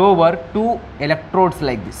here there over 2 electrodes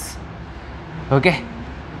like this. Okay,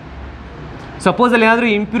 suppose ಅಲ್ಲಿ ಏನಾದರೂ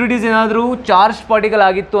impurities ಏನಾದರೂ charge particle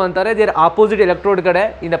ಆಗಿತ್ತು ಅಂತಾರೆ, there opposite electrode ಕಡೆ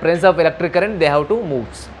in the presence of electric current they have to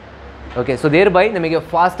moves. Okay, so there by ನಮಗೆ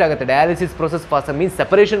fast ಆಗುತ್ತೆ dialysis process. Fast means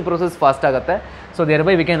separation process fast ಆಗುತ್ತೆ. So there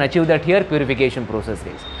by we can achieve that here purification process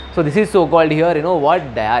guys. So this is so called here what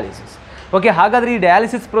dialysis. Okay, ಹಾಗಾದರೆ ಈ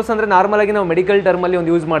dialysis process ಅಂದರೆ ನಾರ್ಮಲಾಗಿ ನಾವು medical ಟರ್ಮಲ್ಲಿ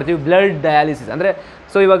ಒಂದು use ಮಾಡ್ತೀವಿ, blood dialysis. ಅಂದರೆ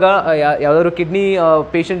so ಇವಾಗ ಯಾವುದಾದ್ರು ಕಿಡ್ನಿ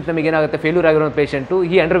ಪೇಷಂಟ್ ನಮಗೇನಾಗುತ್ತೆ, ಫೇಲ್ಯೂರ್ ಆಗಿರೋ patient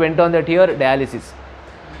he under went on that here dialysis.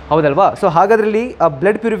 ಹೌದಲ್ವಾ? ಸೊ ಹಾಗಾದ್ರಲ್ಲಿ ಆ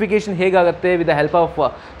ಬ್ಲಡ್ ಪ್ಯೂರಿಫಿಕೇಷನ್ ಹೇಗಾಗುತ್ತೆ with the help of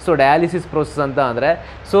so dialysis process ಅಂತ ಅಂದರೆ,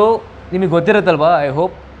 ಸೊ ನಿಮಗೆ ಗೊತ್ತಿರುತ್ತಲ್ವಾ, ಐ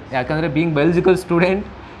ಹೋಪ್, ಯಾಕಂದರೆ being biological student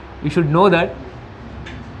you should know that.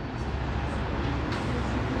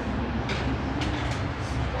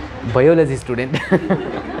 Biology student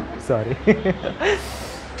sorry.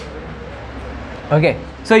 Okay,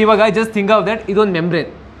 so ಇವಾಗ just think of that, ಇದೊಂದು membrane.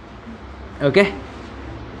 Okay,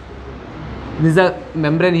 this a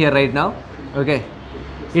membrane here right ನಾವು. Okay,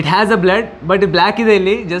 it has a blood, but black ಇದೆ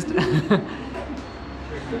ಇಲ್ಲಿ just.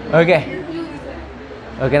 Okay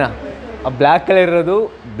ಓಕೆನಾ, ಆ black colour ಇರೋದು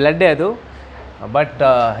ಬ್ಲಡ್ಡೇ ಅದು. But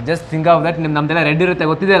just think of that, ನಮ್ದೆಲ್ಲ ರೆಡ್ ಇರುತ್ತೆ,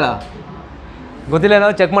 ಗೊತ್ತಿದೆಯಲ್ಲ? ಗೊತ್ತಿಲ್ಲ,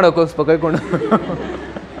 ನಾವು ಚೆಕ್ ಮಾಡೋಕೆ ಹೋಗಿಸ್ಬೇಕು ಕೈಕೊಂಡು.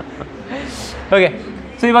 ಓಕೆ,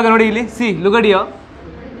 ಸೊ ಇವಾಗ ನೋಡಿ ಇಲ್ಲಿ, C look at here.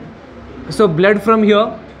 So blood from here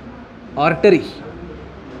artery.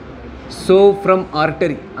 So from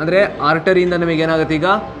artery ಅಂದರೆ ಆರ್ಟರಿಯಿಂದ ನಮಗೇನಾಗುತ್ತೆ, ಈಗ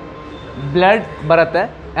ಬ್ಲಡ್ ಬರುತ್ತೆ.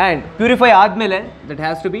 ಆ್ಯಂಡ್ ಪ್ಯೂರಿಫೈ ಆದಮೇಲೆ that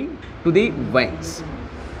has to B to the wines.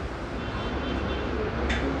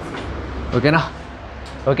 ಓಕೆನಾ?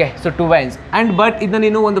 Okay, so to wines. And but ಇದನ್ನ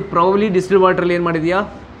ನೀನು ಒಂದು ಪ್ರಾಬ್ಲಿ ಡಿಸ್ಟಿಲ್ ವಾಟ್ರಲ್ಲಿ ಏನು ಮಾಡಿದೀಯಾ,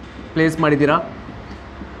 ಪ್ಲೇಸ್ ಮಾಡಿದ್ದೀರಾ.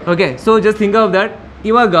 Okay, so just think of that.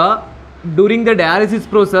 ಇವಾಗ during the dialysis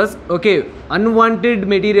process, okay, unwanted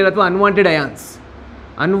material ಅಥವಾ unwanted ions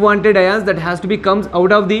that has to B comes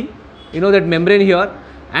out of the that membrane here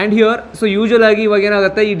and here. So usually ಆಗಿ ಇವಾಗ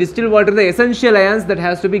ಏನಾಗುತ್ತೆ, ಈ distil water the essential ions that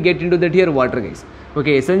has to be get in to that here water guys.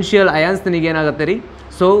 Okay, essential ions ನನಗೆ ಏನಾಗುತ್ತೆ ರೀ,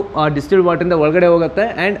 so ಆ distil ವಾಟರಿಂದ ಒಳಗಡೆ ಹೋಗುತ್ತೆ.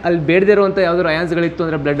 ಆ್ಯಂಡ್ ಅಲ್ಲಿ ಬೇಡದೇ ಇರುವಂಥ ಯಾವ್ದಾದ್ರು ಅಯಾನ್ಸ್ಗಳಿತ್ತು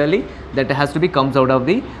ಅಂದರೆ ಬ್ಲಡ್ಡಲ್ಲಿ, that has to B comes out of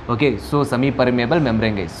the okay so semi permeable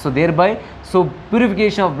membrane guys. So there by so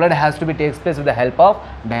purification of blood has to B takes place with the help of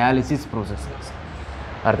dialysis process guys.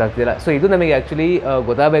 ಅರ್ಥ ಆಗ್ತಿಲ್ಲ? So ಇದು ನಮಗೆ actually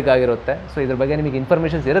ಗೊತ್ತಾಗಬೇಕಾಗಿರುತ್ತೆ. So ಇದ್ರ ಬಗ್ಗೆ ನಿಮಗೆ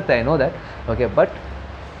informations ಇರುತ್ತೆ, I know that. Okay, but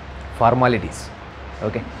formalities.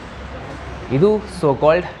 Okay, ಇದು so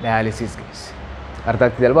called dialysis guys. ಅರ್ಥ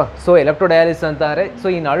ಆಗ್ತಿದೆ ಅಲ್ವಾ? ಸೊ ಎಲೆಕ್ಟ್ರೋಡಯಾಲಿಸಿಸ್ ಅಂತ ಅಂದರೆ, so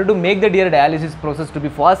in order to make the dear dialysis process to be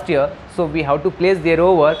fast here, so we have to place their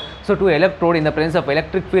over so to electrode in the presence of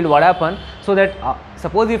electric field. What happen, so that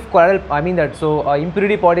suppose if coral, I mean that, so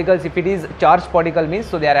impurity particles, if it is charged particle means,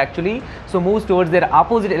 so they are actually so moves towards their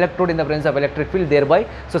opposite electrode in the presence of electric field, thereby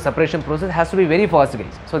so separation process has to be very fast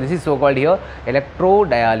guys. So this is so called here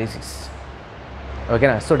electrodialysis. Okay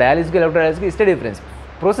na? So dialysis electrodialysis is a difference.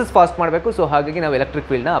 Process fast ಮಾಡಬೇಕು, so ಹಾಗಾಗಿ ನಾವು electric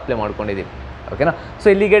ಫೀಲ್ಡ್ನ apply ಮಾಡ್ಕೊಂಡಿದ್ದೀವಿ. ಓಕೆನಾ? So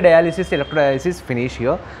ಇಲ್ಲಿಗೆ dialysis ಎಲೆಕ್ಟ್ರೋಡಯಾಲಿಸಿಸ್ finish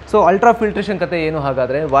here. So ultra filtration ಕತೆ ಏನು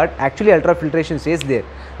ಹಾಗಾದರೆ, what actually ultra filtration says there.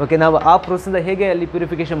 Okay, ನಾವು ಆ ಪ್ರೋಸೆಸ್ನ ಹೇಗೆ ಅಲ್ಲಿ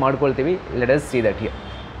ಪ್ಯೂರಿಫಿಕೇಷನ್ ಮಾಡ್ಕೊಳ್ತೀವಿ, let us see that here.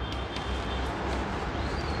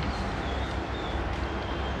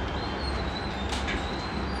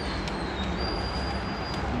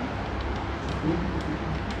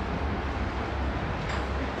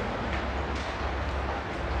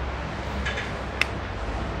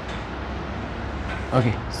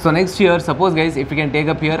 Okay, so next here, suppose guys, if we can take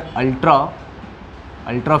up here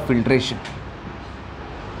ultra filtration.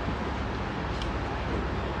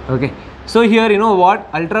 Okay, so here you know what,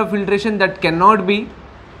 ultra filtration that cannot be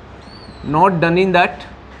not done in that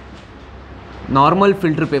normal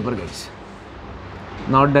filter paper guys,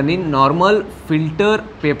 not done in normal filter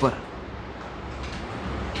paper.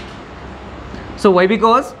 So why?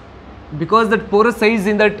 Because that porous size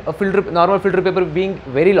in that normal filter paper being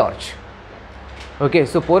very large. Okay,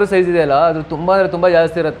 so Porus size ಇದೆಯಲ್ಲ, ಅದು ತುಂಬ ಅಂದರೆ ತುಂಬ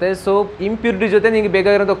ಜಾಸ್ತಿ ಇರುತ್ತೆ. So impurity ಜೊತೆ ನಿಮಗೆ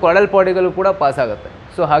ಬೇಕಾಗಿರೋಂಥ ಕೊಡಲ್ particle ಕೂಡ ಪಾಸ್ ಆಗುತ್ತೆ.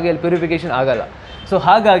 ಸೊ ಹಾಗೆ ಅಲ್ಲಿ ಪ್ಯೂರಿಫಿಕೇಷನ್ ಆಗಲ್ಲ. ಸೊ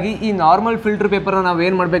ಹಾಗಾಗಿ ಈ ನಾರ್ಮಲ್ ಫಿಲ್ಟರ್ ಪೇಪರ್ನ ನಾವು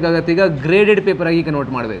ಏನು ಮಾಡಬೇಕಾಗತ್ತೆ, ಈಗ ಗ್ರೇಡೆಡ್ ಪೇಪರ್ ಆಗಿ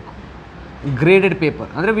ಕನ್ವರ್ಟ್ ಮಾಡಬೇಕು. ಗ್ರೇಡೆಡ್ ಪೇಪರ್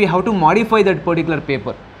ಅಂದರೆ we have to modify that particular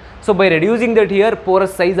paper. So by reducing that here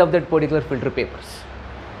Porus size of that particular filter papers.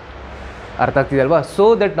 ಅರ್ಥ ಆಗ್ತಿದೆ ಅಲ್ವಾ? So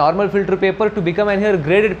that normal filter paper two become an here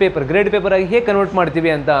graded paper ಆಗಿ ಹೇಗೆ convert ಮಾಡ್ತೀವಿ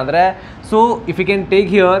ಅಂತ ಅಂದರೆ, so if you can take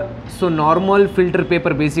here, so normal filter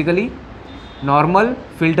paper, basically normal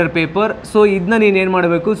filter paper. So ಇದನ್ನ ನೀನು ಏನು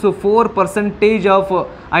ಮಾಡಬೇಕು, so 4% of,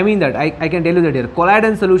 I mean that I can tell you that here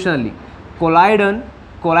ಕೊಲಾಯ್ಡನ್ ಸೊಲ್ಯೂಷನಲ್ಲಿ,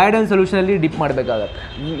 ಕೊಲಾಯ್ಡನ್ ಸೊಲ್ಯೂಷನಲ್ಲಿ drip ಮಾಡಬೇಕಾಗತ್ತೆ.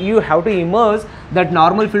 You have to immerse that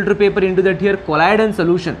normal filter paper in to that here ಕೊಲಾಯ್ಡನ್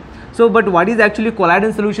solution. So but what is actually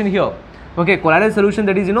ಕೊಲಾಯ್ಡನ್ solution here? Okay, colloidal solution,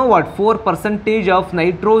 that is, you know what, 4% of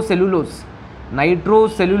nitrocellulose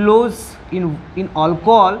in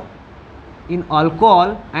alcohol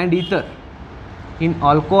and ether,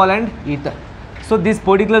 So this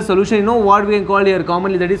particular solution, you know what we can call here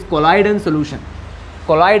commonly, that is colloidal solution.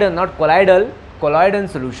 Colloidal, not colloidal, colloidal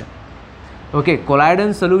solution. Okay, colloidal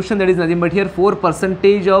solution, that is nothing but here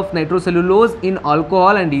 4% of nitrocellulose in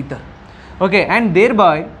alcohol and ether. Okay, and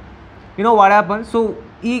thereby you know what happens, so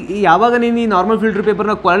ಈ ಯಾವಾಗ ನೀನು ಈ normal filter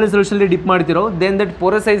ಪೇಪರ್ನ colloidal ಸೊಲ್ಯೂಷನಲ್ಲಿ drip ಮಾಡ್ತಿರೋ, then that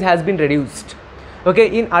Porus size has been reduced. Okay,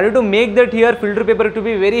 in order to make that here filter paper two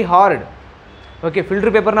be very hard. Okay,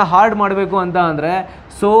 filter ಪೇಪರ್ನ hard ಮಾಡಬೇಕು ಅಂತ ಅಂದರೆ,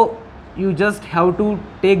 so you just have to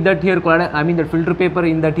take that here, that filter paper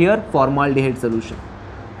in that here formaldehyde solution.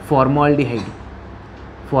 Formaldehyde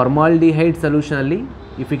solution alli,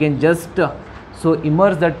 if you can just so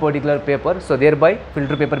immerse that particular paper, so thereby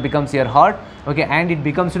filter paper becomes here hard, okay, and it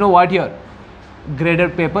becomes what here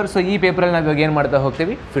graded paper. So ee paper alli navu again ಮಾಡ್ತಾ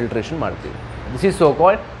ಹೋಗ್ತೀವಿ, filtration ಮಾಡ್ತೀವಿ. This is so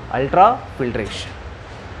called ultra filtration.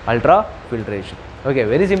 Okay,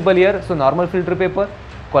 very simple here. So normal filter paper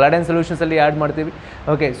collidine solutions alli add ಮಾಡ್ತೀವಿ.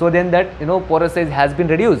 Okay, so then that porous size has been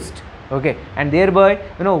reduced. Okay, and thereby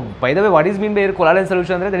by the way, what is mean by collidine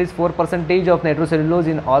solution andre, that is 4% of nitrocellulose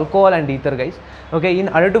in alcohol and ether, guys. Okay, in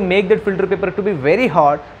order to make that filter paper to be very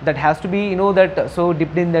hard, that has to be that so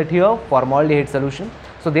dipped in that here formaldehyde solution.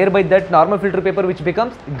 So thereby that normal filter paper which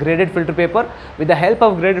becomes graded filter paper. With the help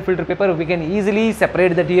of graded filter paper, we can easily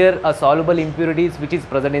separate that here soluble impurities which is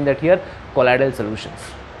present in that here colloidal solutions.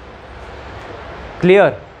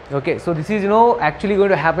 Clear? Okay, so this is actually going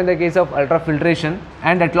to happen in the case of ultrafiltration,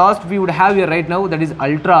 and at last we would have here right now, that is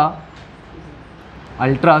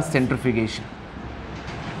ultracentrifugation.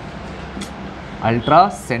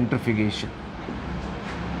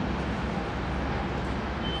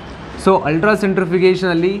 So ultracentrifugation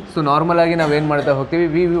alli, so normal agi ನಾವು ಏನು ಮಾಡ್ತಾ ಹೋಗ್ತೀವಿ,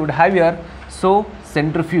 we would have here so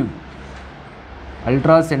centrifuge,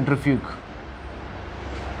 ultracentrifuge,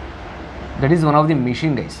 that is one of the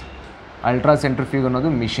machine, guys. Ultracentrifuge ಅನ್ನೋದು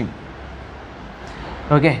machine.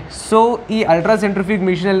 Okay, so ಈ ಅಲ್ಟ್ರಾಸೆಂಟ್ರಿಫ್ಯೂಗ್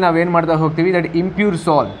ಮಿಷಿನಲ್ಲಿ ನಾವು ಏನು ಮಾಡ್ತಾ ಹೋಗ್ತೀವಿ, ದಟ್ ಇಂಪ್ಯೂರ್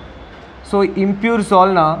ಸಾಲ್. ಸೊ ಇಂಪ್ಯೂರ್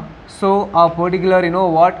ಸಾಲ್ನ ಸೊ ಆ ಪರ್ಟಿಕ್ಯುಲರ್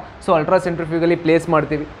ಸೊ ಅಲ್ಟ್ರಾಸೆಂಟ್ರಿಫ್ಯೂಗಲ್ಲಿ ಪ್ಲೇಸ್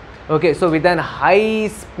ಮಾಡ್ತೀವಿ. Okay, so with on high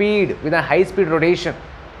speed rotation,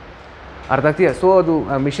 ಅರ್ಥ ಆಗ್ತೀಯಾ? ಸೊ ಅದು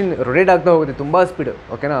ಮಿಷಿನ್ ರೊಟೇಟ್ ಆಗ್ತಾ ಹೋಗುತ್ತೆ ತುಂಬ ಸ್ಪೀಡ್,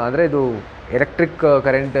 ಓಕೆನಾ? ಅಂದರೆ ಇದು ಎಲೆಕ್ಟ್ರಿಕ್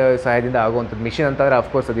ಕರೆಂಟ್ ಸಹಾಯದಿಂದ ಆಗುವಂಥದ್ದು ಮಿಷಿನ್ ಅಂತಂದರೆ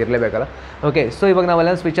ಅಫ್ಕೋರ್ಸ್ ಅದು ಇರಲೇಬೇಕಲ್ಲ. ಓಕೆ, ಸೊ ಇವಾಗ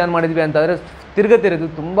ನಾವೆಲ್ಲ ಸ್ವಿಚ್ ಆನ್ ಮಾಡಿದ್ವಿ ಅಂತಂದರೆ ತಿರುಗತ್ತಿರೋದು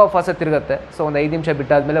ತುಂಬ ಫಾಸ್ಟಾಗಿ ತಿರುಗುತ್ತೆ. ಸೊ ಒಂದು 5 ನಿಮಿಷ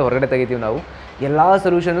ಬಿಟ್ಟಾದಮೇಲೆ ಹೊರಗಡೆ ತೆಗಿತೀವಿ ನಾವು, ಎಲ್ಲ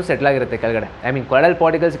ಸೊಲ್ಯೂಷನ್ನು ಸೆಟ್ಲಾಗಿರುತ್ತೆ ಕೆಳಗಡೆ, ಕೊಲಾಯ್ಡಲ್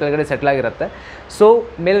ಪಾರ್ಟಿಕಲ್ಸ್ ಕೆಳಗಡೆ ಸೆಟ್ಲಾಗಿರುತ್ತೆ. ಸೊ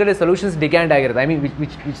ಮೇಲ್ಗಡೆ ಸೊಲ್ಯೂಷನ್ಸ್ ಡಿಕ್ಯಾಂಡ್ ಆಗಿರುತ್ತೆ,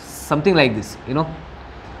 ವಿಚ್ ಸಮಥಿಂಗ್ ಲೈಕ್ ದಿಸ್,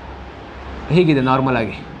 ಹೀಗಿದೆ ನಾರ್ಮಲ್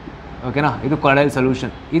ಆಗಿ, ಓಕೆನಾ? ಇದು ಕೊಲಾಯ್ಡಲ್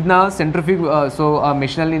ಸೊಲ್ಯೂಷನ್. ಇದನ್ನ ಸೆಂಟ್ರಿಫ್ಯೂಗ್ ಸೊ ಆ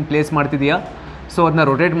ಮೆಷಿನಲ್ಲಿ ನೀನು ಪ್ಲೇಸ್ ಮಾಡ್ತಿದೀಯಾ, ಸೊ ಅದನ್ನ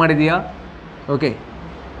ರೊಟೇಟ್ ಮಾಡಿದೀಯಾ, ಓಕೆ,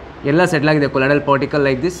 ಎಲ್ಲ ಸೆಟ್ಲಾಗಿದೆ colloidal particle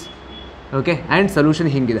like this, okay, and solution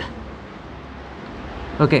ಹಿಂಗಿದೆ.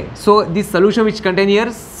 Okay, so this solution which contain year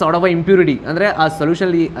sort of a impurity, ಅಂದರೆ ಆ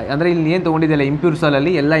ಸೊಲ್ಯೂಷನಲ್ಲಿ, ಅಂದರೆ ಇಲ್ಲಿ ಏನು ತೊಗೊಂಡಿದೆಯಲ್ಲ ಇಂಪ್ಯೂರ್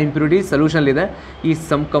ಸಾಲಲ್ಲಿ ಎಲ್ಲ ಇಂಪ್ಯೂರಿಟಿ ಸೊಲ್ಯೂಷನಲ್ಲಿದೆ. ಈ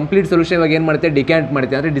ಕಂಪ್ಲೀಟ್ ಸೊಲ್ಯೂಷನ್ ಇವಾಗ ಏನು ಮಾಡುತ್ತೆ, ಡಿಕ್ಯಾಂಟ್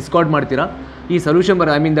ಮಾಡ್ತೀರಾ, ಅಂದರೆ ಡಿಸ್ಕಾರ್ಡ್ ಮಾಡ್ತೀರಾ. ಈ ಸೊಲ್ಯೂಷನ್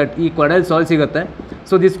ದಟ್ ಈ ಕೊಲಾಯ್ಡಲ್ ಸಾಲ್ ಸಿಗುತ್ತೆ.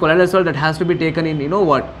 ಸೊ ದಿಸ್ ಕೊಲಾಯ್ಡಲ್ ಸಾಲ್ that has to be taken in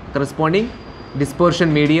what corresponding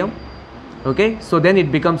dispersion medium. Okay, so then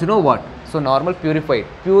it becomes what, so normal pure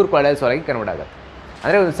colloidal ಸಾಲ್ ಆಗಿ ಕನ್ವರ್ಟ್ ಆಗುತ್ತೆ.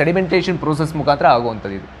 ಅಂದರೆ ಒಂದು ಸೆಡಿಮೆಂಟೇಷನ್ ಪ್ರೋಸೆಸ್ ಮುಖಾಂತರ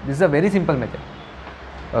ಆಗುವಂಥದ್ದು ಇದು. This is a very simple method,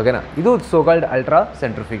 ಓಕೆನಾ? ಇದು so called ultra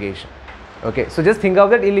ಸೆಂಟ್ರಿಫಿಗೇಷನ್. Okay, so just think of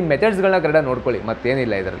that. ಇಲ್ಲಿ ಮೆಥಡ್ಸ್ಗಳನ್ನ ಕರೆಕ್ಟಾಗಿ ನೋಡ್ಕೊಳ್ಳಿ,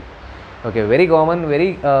 ಮತ್ತೇನಿಲ್ಲ ಇದರಲ್ಲಿ. Okay, very common, very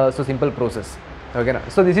so simple process, ಓಕೆನಾ?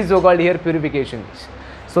 So this is so called here purification.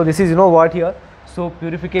 So this is what here, so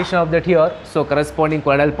purification of that here, so corresponding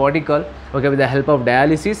colloidal particle, okay, with the help of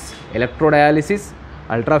dialysis, electrodialysis,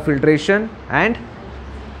 ultrafiltration and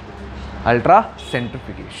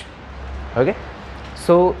ultracentrifugation. Okay,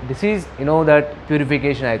 so this is that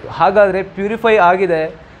purification ಆಯಿತು. ಹಾಗಾದರೆ purify ಆಗಿದೆ,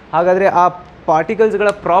 ಹಾಗಾದರೆ ಆ ಪಾರ್ಟಿಕಲ್ಸ್ಗಳ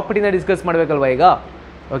ಪ್ರಾಪರ್ಟಿನ discuss ಮಾಡಬೇಕಲ್ವ ಈಗ.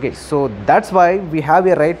 Okay, so that's why we have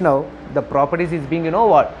A right now the properties is being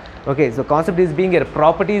what. Okay, so concept is being A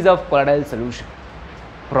properties of colloidal solution.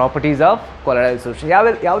 Properties of colloidal solution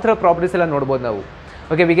ಯಾವ ಥರ properties ಎಲ್ಲ ನೋಡ್ಬೋದು ನಾವು.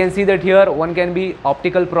 Okay, we can see that here one can be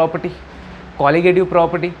optical property, colligative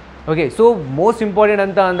property. Okay, so most important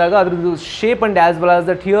ಅಂತ ಅಂದಾಗ ಅದ್ರದ್ದು shape and as well as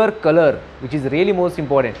that here colour which is really most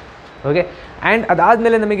important. Okay, and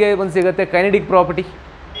ಅದಾದಮೇಲೆ ನಮಗೆ ಒಂದು ಸಿಗುತ್ತೆ kinetic property.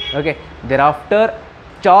 Okay, there after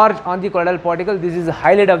charge on the colloidal particle, this is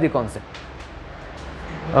highlight of the concept.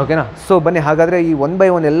 ಓಕೆನಾ? So ಬನ್ನಿ ಹಾಗಾದರೆ ಈ 1 by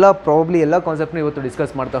 1 ಎಲ್ಲ probably ಎಲ್ಲ ಕಾನ್ಸೆಪ್ಟ್ನ ಇವತ್ತು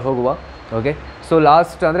ಡಿಸ್ಕಸ್ ಮಾಡ್ತಾ ಹೋಗುವ. ಓಕೆ, ಸೊ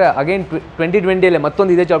ಲಾಸ್ಟ್ ಅಂದರೆ ಅಗೇನ್ 2020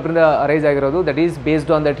 ಮತ್ತೊಂದು ಇದೇ ಚಾಪ್ಟರಿಂದ ಅರೈಸ್ ಆಗಿರೋದು, that is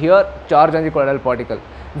based on that here charge on the colloidal particle.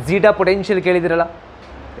 Zeta potential ಕೇಳಿದಿರಲ್ಲ,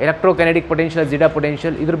 ಎಲೆಕ್ಟ್ರೋಕೈನೆಟಿಕ್ potential, zeta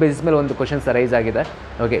potential, ಇದ್ರ ಬೇಸಿಸ್ ಮೇಲೆ ಒಂದು ಕ್ವಶನ್ಸ್ ಅರೈಸ್ ಆಗಿದೆ.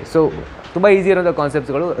 ಓಕೆ, ಸೊ ತುಂಬ ಈಸಿ ಇರೋಂಥ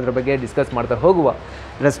ಕಾನ್ಸೆಪ್ಟ್ಸ್ಗಳು, ಅದ್ರ ಬಗ್ಗೆ ಡಿಸ್ಕಸ್ ಮಾಡ್ತಾ ಹೋಗುವ.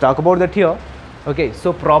 Let's talk about that here. Okay, so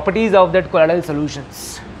properties of that colloidal solutions.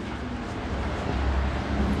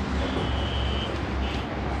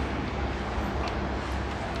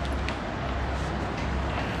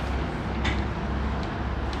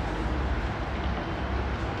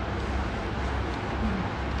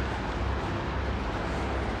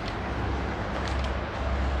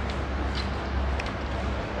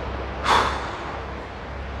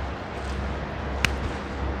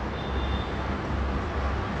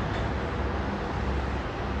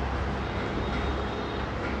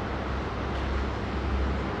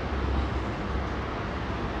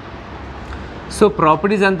 So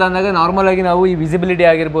properties ಅಂತ ಅಂದಾಗ ನಾರ್ಮಲ್ ಆಗಿ ನಾವು ಈ ವಿಸಿಬಿಲಿಟಿ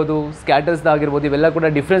ಆಗಿರ್ಬೋದು, ಸ್ಕ್ಯಾಟರ್ಸ್ ಆಗಿರ್ಬೋದು, ಇವೆಲ್ಲ ಕೂಡ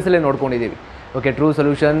ಡಿಫ್ರೆನ್ಸಲ್ಲೇ ನೋಡ್ಕೊಂಡಿದ್ದೀವಿ. Okay, true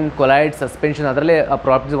solution, collide, suspension, ಅದರಲ್ಲೇ ಆ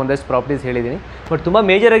ಪ್ರಾಪರ್ಟೀಸ್ ಒಂದಷ್ಟು ಪ್ರಾಪರ್ಟೀಸ್ ಹೇಳಿದ್ದೀನಿ. ಬಟ್ ತುಂಬ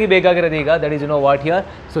ಮೇಜರಾಗಿ ಬೇಕಾಗಿರೋದು ಈಗ that is what here.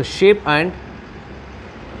 So shape and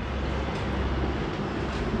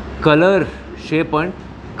colour, shape and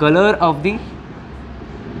colour of the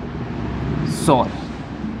ಸಾಲ್,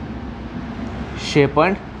 shape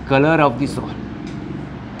and colour of the ಸಾಲ್.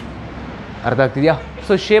 ಅರ್ಥ ಆಗ್ತಿದೆಯಾ?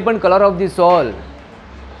 So shape and colour of the ಸಾಲ್.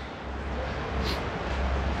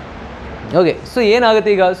 ಓಕೆ, ಸೊ ಏನಾಗುತ್ತೆ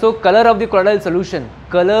ಈಗ? So colour of the colloidal solution,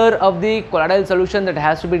 colour of the colloidal solution that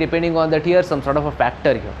has to B depending on that here some sort of a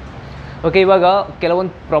factor here. Okay, ಇವಾಗ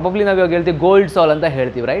ಕೆಲವೊಂದು probably ನಾವು ಇವಾಗ ಹೇಳ್ತೀವಿ gold ಸಾಲ್ ಅಂತ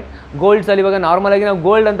ಹೇಳ್ತೀವಿ, ರೈಟ್? ಗೋಲ್ಡ್ ಸಾಲ್ ಇವಾಗ ನಾರ್ಮಲಾಗಿ ನಾವು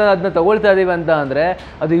ಗೋಲ್ಡ್ ಅಂತ ಅದನ್ನ ತೊಗೊಳ್ತಾ ಇದ್ದೀವಿ ಅಂತ ಅಂದರೆ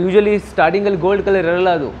ಅದು ಯೂಶಲಿ ಸ್ಟಾರ್ಟಿಂಗಲ್ಲಿ ಗೋಲ್ಡ್ ಕಲರ್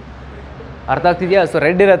ಇರಲ್ಲ, ಅದು ಅರ್ಥ ಆಗ್ತಿದೆಯಾ? ಸೊ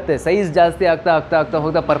ರೆಡ್ ಇರುತ್ತೆ, ಸೈಜ್ ಜಾಸ್ತಿ ಆಗ್ತಾ ಆಗ್ತಾ ಆಗ್ತಾ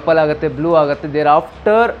ಹೋಗ್ತಾ ಪರ್ಪಲ್ ಆಗುತ್ತೆ, ಬ್ಲೂ ಆಗುತ್ತೆ, there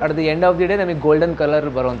after at the end of the day ನಮಗೆ ಗೋಲ್ಡನ್ ಕಲರ್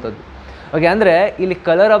ಬರುವಂಥದ್ದು. ಓಕೆ, ಅಂದರೆ ಇಲ್ಲಿ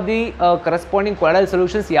colour of the corresponding colloidal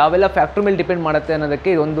solutions ಯಾವೆಲ್ಲ ಫ್ಯಾಕ್ಟ್ರ್ ಮೇಲೆ ಡಿಪೆಂಡ್ ಮಾಡುತ್ತೆ ಅನ್ನೋದಕ್ಕೆ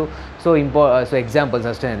ಇದೊಂದು ಸೊ ಎಕ್ಸಾಂಪಲ್ಸ್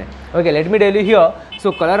ಅಷ್ಟೇ. Okay, let me tell you here. So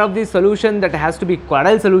colour of the solution that has to B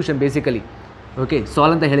colloidal solution basically. Okay,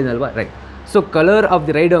 ಸಾಲ್ ಅಂತ ಹೇಳಿದ್ನಲ್ವಾ, right? So colour of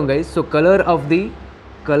the write down guys. So colour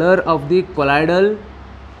of the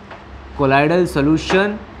colloidal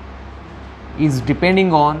solution is depending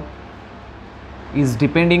on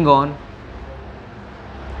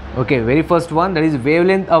okay, very first one, that is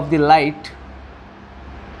wavelength of the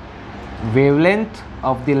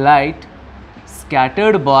light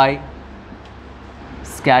scattered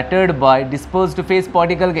by dispersed phase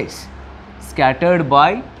particle, guys. Scattered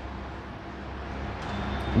by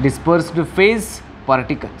dispersed phase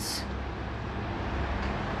particles.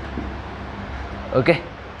 Okay,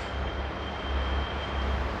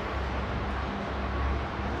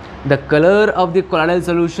 the color of the colloidal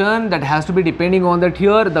solution that has to be depending on that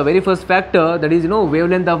here, the very first factor, that is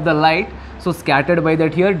wavelength of the light, so scattered by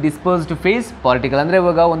that here dispersed phase particle. ಅಂದರೆ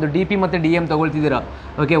ಇವಾಗ ಒಂದು D P ಮತ್ತು D M ತಗೊಳ್ತಿದ್ದೀರಾ.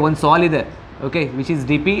 Okay, ಒಂದು ಸಾಲ್ ಇದೆ, okay, which is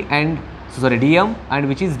D P and D M and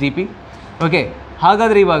which is D P. Okay,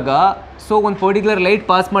 ಹಾಗಾದರೆ ಇವಾಗ so ಒಂದು ಪರ್ಟಿಕ್ಯುಲರ್ ಲೈಟ್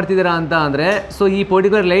ಪಾಸ್ ಮಾಡ್ತಿದ್ದೀರಾ ಅಂತ ಅಂದರೆ ಸೊ ಈ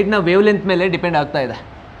ಪರ್ಟಿಕ್ಯುಲರ್ ಲೈಟ್ನ ವೇವ್ಲೆಂತ್ ಮೇಲೆ ಡಿಪೆಂಡ್ ಆಗ್ತಾ ಇದೆ.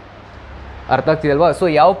 ಅರ್ಥ ಆಗ್ತಿದೆಯಲ್ವಾ? ಸೊ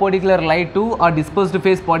ಯಾವ ಪರ್ಟಿಕ್ಯುಲರ್ ಲೈಟು ಆ ಡಿಸ್ಪೋಸ್ಡ್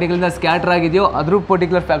ಫೇಸ್ ಪಾರ್ಟಿಕಲಿಂದ ಸ್ಕ್ಯಾಟರ್ ಆಗಿದೆಯೋ ಅದ್ರ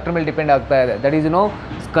ಪರ್ಟಿಕ್ಯುಲರ್ ಫ್ಯಾಕ್ಟರ್ ಮೇಲೆ ಡಿಪೆಂಡ್ ಆಗ್ತಾ ಇದೆ. That is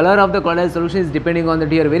colour of the colloidal solution is depending on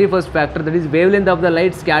that here very first factor, that is wavelength of the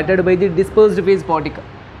light scattered by the disposed face particle.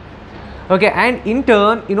 Okay, and in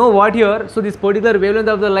turn what here, so this particular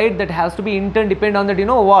wavelength of the light that has to B in turn depend on that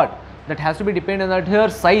what, that has to B depend on that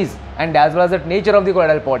here size and as well as that nature of the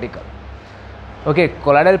colloidal particle. Okay,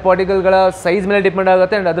 colloidal ಪಾರ್ಟಿಕಲ್ಗಳ size ಮೇಲೆ depend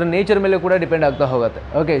ಆಗುತ್ತೆ and ಅದರ nature ಮೇಲೆ ಕೂಡ depend ಆಗ್ತಾ ಹೋಗುತ್ತೆ.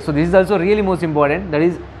 Okay, so this is also really most important, that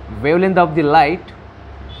is wavelength of the light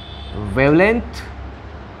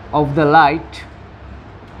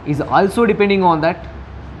is also depending on that,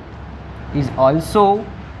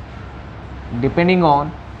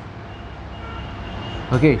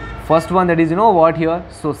 okay, first one, that is what here,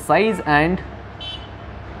 so size and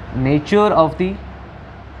nature of the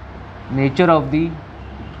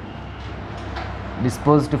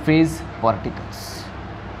dispersed phase particles.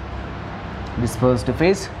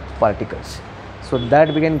 So that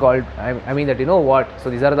we can call, I mean that what, so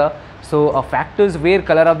these are the factors where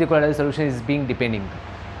color of the colloidal solution is being depending.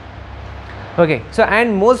 Okay, so and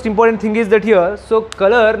most important thing is that here, so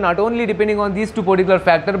color not only depending on these two particular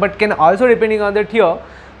factor but can also depending on that here.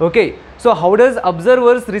 Okay, so how does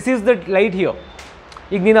observers receive that light here?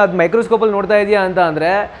 ಈಗ ನೀನು ಅದು ಮೈಕ್ರೋಸ್ಕೋಪಲ್ಲಿ ನೋಡ್ತಾ ಇದೆಯಾ ಅಂತ ಅಂದರೆ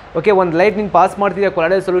okay, ಒಂದು light ನಿಂಗೆ pass ಮಾಡ್ತಿದೆಯಾ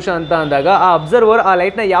colloidal solution ಅಂತ ಅಂದಾಗ ಆ ಅಬ್ಸರ್ವರ್ ಆ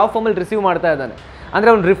ಲೈಟ್ನ ಯಾವ ಫಾರ್ಮಲ್ಲಿ ರಿಸೀವ್ ಮಾಡ್ತಾ ಇದ್ದಾನೆ ಅಂದರೆ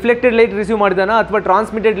ಅವ್ನು ರಿಫ್ಲೆಕ್ಟೆಡ್ ಲೈಟ್ ರಿಸೀವ್ ಮಾಡಿದಾನ ಅಥವಾ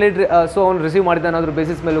ಟ್ರಾನ್ಸ್ಮಿಟೆಡ್ ಲೈಟ್ ಸೊ ಅವ್ನು ರಿಸೀವ್ ಮಾಡಿದಾನ ಅದ್ರ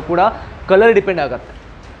ಬೇಸಿಸ್ ಮೇಲೂ ಕೂಡ ಕಲರ್ ಡಿಪೆಂಡ್ ಆಗುತ್ತೆ.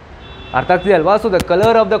 ಅರ್ಥ ಆಗ್ತಿದೆ ಅಲ್ವಾ? So the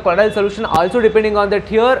colour of the colloidal solution also depending on that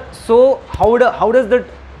here. So how does that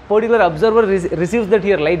particular observer receives that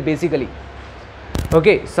here light basically?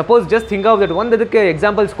 Okay, suppose just think of that, ಒಂದು ಅದಕ್ಕೆ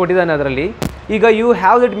examples ಕೊಟ್ಟಿದ್ದಾನೆ ಅದರಲ್ಲಿ. ಈಗ you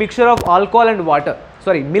have that mixture of alcohol and water,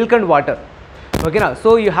 milk and water. Okay, now so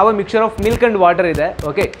you have a mixture of milk and water is there.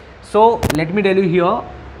 Okay, so let me tell you here,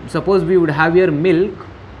 suppose we would have here milk,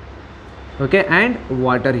 okay, and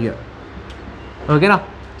water here. Okay, now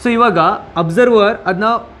so ಇವಾಗ observer ಅದನ್ನ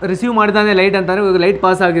receive ಮಾಡಿದಾನೆ light ಅಂತಾನೆ, ಇವಾಗ light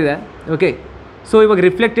pass ಆಗಿದೆ. Okay, so ಇವಾಗ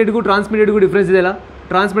ರಿಫ್ಲೆಕ್ಟೆಡ್ಗೂ ಟ್ರಾನ್ಸ್ಮಿಟೆಡ್ಗೂ difference ಇದೆಯಲ್ಲ.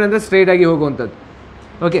 Transmit ಅಂದರೆ straight ಆಗಿ ಹೋಗುವಂಥದ್ದು.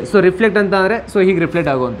 ಓಕೆ, ಸೊ ರಿಫ್ಲೆಕ್ಟ್ ಅಂತ ಅಂದರೆ ಸೊ ಹೀಗೆ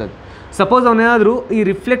ರಿಫ್ಲೆಕ್ಟ್ ಆಗುವಂಥದ್ದು. ಸಪೋಸ್ ಅವನೇನಾದರೂ ಈ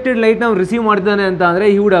ರಿಫ್ಲೆಕ್ಟೆಡ್ ಲೈಟ್ನ ಅವ್ನು ರಿಸೀವ್ ಮಾಡಿದ್ದಾನೆ ಅಂತ ಅಂದರೆ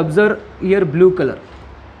ಈ wood observe year blue colour.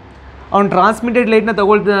 ಅವ್ನು ಟ್ರಾನ್ಸ್ಮಿಟೆಡ್ ಲೈಟ್ನ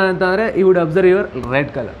ತೊಗೊಳ್ತಾನೆ ಅಂತ ಅಂದರೆ ಈ wood observe your red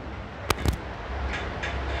colour.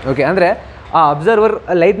 Okay, ಅಂದರೆ ಆ ಅಬ್ಸರ್ವರ್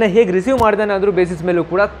ಲೈಟ್ನ ಹೇಗೆ ರಿಸೀವ್ ಮಾಡ್ತಾನೆ ಅದ್ರ ಬೇಸಿಸ್ ಮೇಲೂ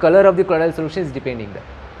ಕೂಡ colour of the colloidal solution is depending.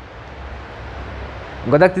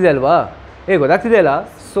 ಗೊತ್ತಾಗ್ತಿದೆ ಅಲ್ವಾ? ಗೊತ್ತಾಗ್ತಿದೆ ಅಲ್ಲ?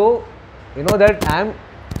 So that I am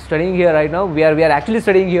studying here right now, we are actually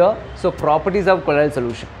studying here so properties of colloidal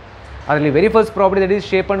solution. Or the very first property, that is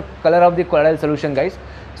shape and color of the colloidal solution, guys.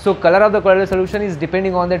 So color of the colloidal solution is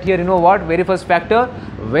depending on that here, you know what, very first factor,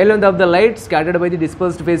 wavelength of the light scattered by the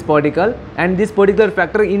dispersed phase particle, and this particular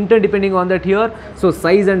factor interdepending on that here, so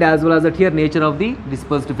size and as well as that here nature of the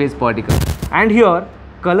dispersed phase particle. And here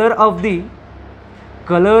color of the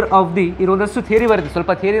ಇರೋದಷ್ಟು theory ಬರುತ್ತೆ,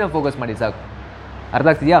 ಸ್ವಲ್ಪ ಥಿಯರಿನ focus ಮಾಡಿ ಸಾಕು, ಅರ್ಥ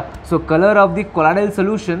ಆಗ್ತಿದೆಯಾ? So colour of the colloidal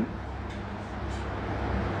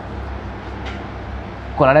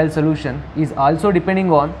solution is also depending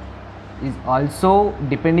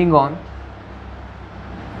on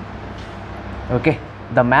okay,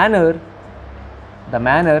 the manner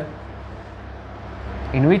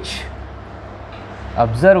in which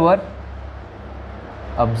observer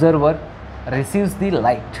receives the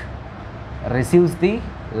light.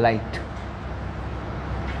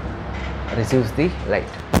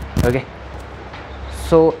 Okay,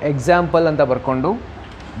 so example ಅಂತ ಬರ್ಕೊಳ್ರಿ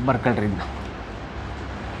ಇದನ್ನ.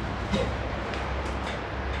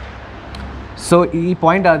 So ಈ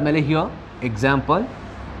point ಆದಮೇಲೆ here example,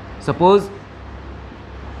 suppose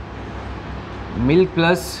milk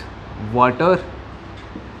plus water,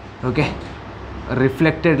 okay,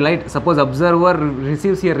 reflected light, suppose observer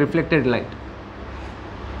receives here reflected light,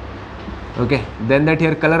 okay, then that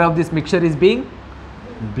here color of this mixture is being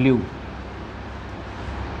blue,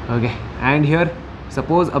 okay, and here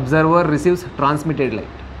suppose observer receives transmitted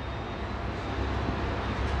light,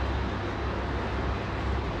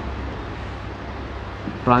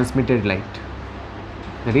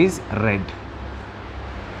 that is red.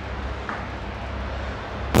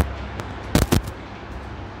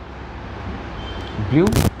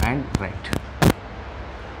 Blue and red.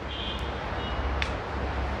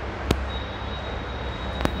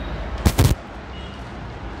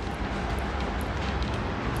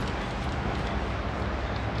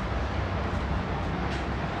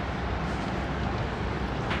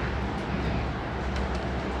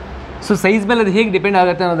 So size ಮೇಲೆ ಅದು ಹೇಗೆ depend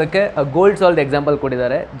ಆಗುತ್ತೆ ಅನ್ನೋದಕ್ಕೆ gold salt example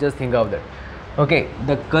ಕೊಟ್ಟಿದ್ದಾರೆ, just think of that. Okay,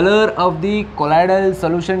 the colour of the colloidal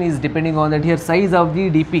solution is depending on that here size of the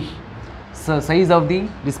D P, size of the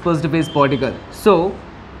dispersed phase particle. So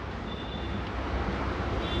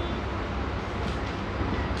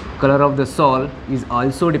color of the sol is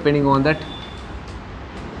also depending on that,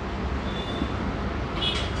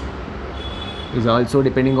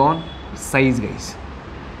 size, guys,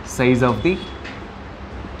 size of the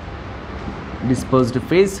dispersed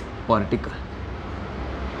phase particle.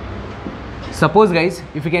 Suppose guys,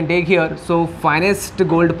 if you can take here, so finest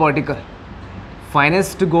gold particle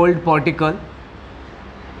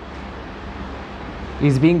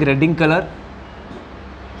is being red in color,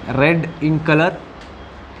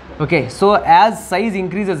 okay. So as size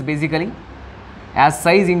increases,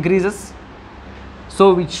 so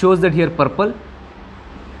which shows that here purple,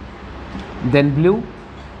 then blue,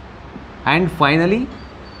 and finally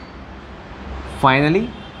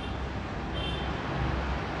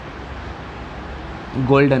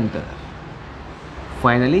golden color,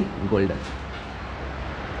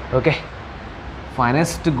 okay.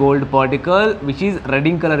 Finest gold particle which is red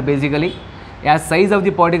in color, basically as size of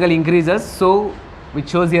the particle increases, so which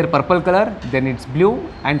shows here purple color, then it's blue,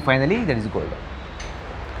 and finally that is golden.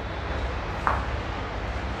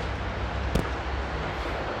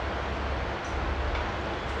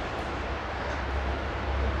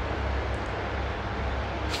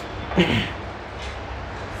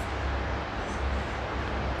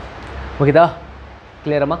 Okay,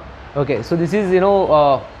 clear amma? Okay, so this is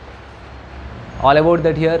all about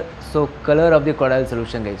that here. So color of the colloidal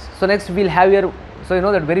solution, guys. So next we'll have here,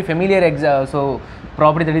 so that very familiar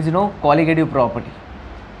property, that is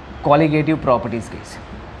colligative properties, guys.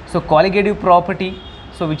 So colligative property,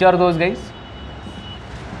 so which are those, guys?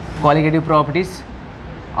 Colligative properties,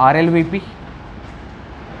 RLVP,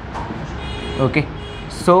 okay.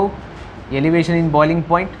 So elevation in boiling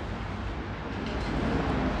point,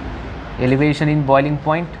 depression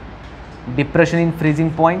in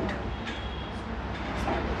freezing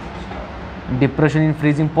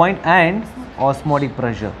point, and osmotic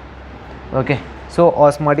pressure, okay. So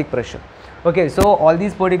osmotic pressure, okay. So all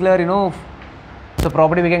these particular so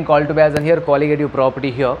property we can call to be as here colligative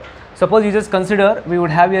property here. Suppose you just consider, we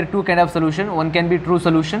would have here two kind of solution, one can be true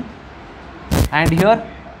solution and here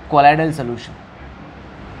colloidal solution.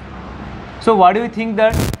 So what do you think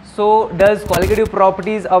that, so does colligative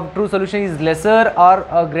properties of true solution is lesser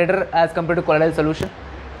or greater as compared to colloidal solution?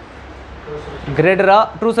 Greater,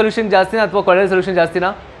 true solution ಜಾಸ್ತಿನ ಅಥವಾ colloidal solution ಜಾಸ್ತಿನ?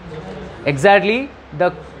 Exactly,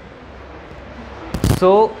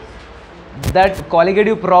 so that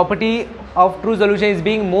colligative property of true solution is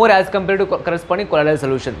being more as compared to corresponding colloidal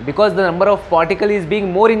solution, because the number of particle is being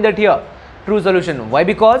more in that here true solution. Why?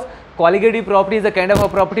 Because colligative property is a kind of a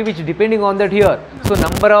property which depending on that here. So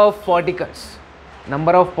number of particles,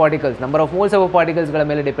 number of moles of particles ಗಳ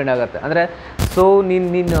ಮೇಲೆ depend ಆಗುತ್ತೆ. ಅಂದರೆ so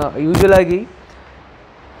ನೀನು usual ಆಗಿ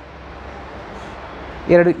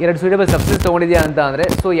ಎರಡು suitable substance ತೊಗೊಂಡಿದ್ಯಾ ಅಂತ ಅಂದರೆ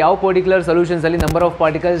so ಯಾವ ಪರ್ಟಿಕ್ಯುಲರ್ ಸೊಲ್ಯೂಷನ್ಸಲ್ಲಿ ನಂಬರ್ ಆಫ್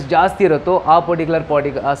ಪಾರ್ಟಿಕಲ್ಸ್ ಜಾಸ್ತಿ ಇರುತ್ತೋ ಆ ಪರ್ಟಿಕ್ಯುಲರ್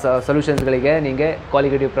ಸೊಲ್ಯೂಷನ್ಸ್ಗಳಿಗೆ ನಿಮಗೆ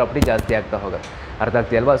ಕಾಲಿಗೇಟಿವ್ ಪ್ರಾಪರ್ಟಿ ಜಾಸ್ತಿ ಆಗ್ತಾ ಹೋಗುತ್ತೆ. ಅರ್ಥ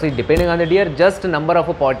ಆಗ್ತಿದೆಯಲ್ವಾ? So it depending on the dear just number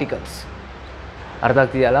of particles. ಅರ್ಥ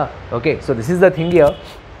ಆಗ್ತಿದೆಯಲ್ಲ? Okay, so this is the thing here.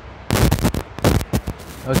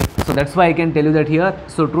 Okay, so that's why I can tell you that here.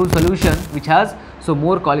 So true solution which has so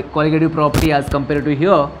more colligative property as compared to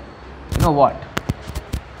here, you know what?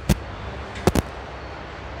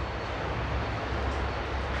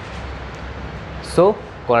 So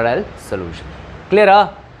colloidal solution. Clear?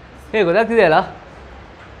 Hey, ಗೊತ್ತಾಗ್ತಿದೆಯಲ್ಲ?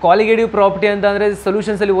 Colligative property ಅಂತ ಅಂದರೆ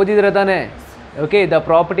solutions ಅಲ್ಲಿ ಓದಿದ್ರೆ ತಾನೆ. Okay, the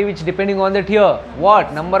property which depending on that here, what?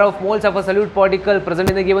 Number of moles of a solute particle present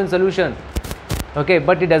in the given solution. Okay,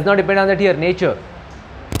 but it does not depend on that here, nature.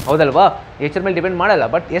 ಹೌದಲ್ವಾ? Nature ಮೇಲೆ depend ಮಾಡಲ್ಲ,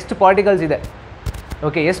 but ಎಷ್ಟು particles ಇದೆ,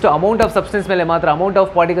 okay, ಎಷ್ಟು amount of substance ಮೇಲೆ ಮಾತ್ರ, amount of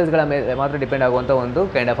ಪಾರ್ಟಿಕಲ್ಸ್ಗಳ ಮೇಲೆ ಮಾತ್ರ ಡಿಪೆಂಡ್ ಆಗುವಂಥ ಒಂದು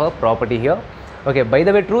kind of a property here. Okay, by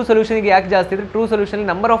the way true ಸೊಲ್ಯೂಷನ್ಗೆ ಯಾಕೆ ಜಾಸ್ತಿ ಅಂದರೆ true solution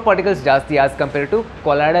number of particles ಜಾಸ್ತಿ as compare to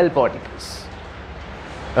colloidal particles.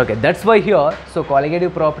 Okay, that's why here so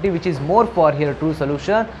colligative property which is more for here true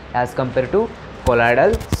solution as compare to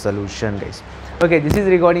colloidal solution guys. Okay, this is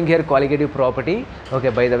regarding here colligative property.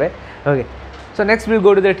 Okay, by the way. Okay, so next we'll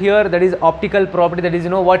go to that here, that is optical property, that is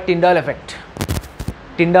you know what, Tyndall effect.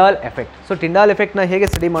 Tyndall effect. So Tyndall effect na hege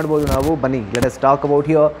study ಮಾಡಬಹುದು ನಾವು, ಬನ್ನಿ let us talk about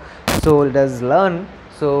here. So let us learn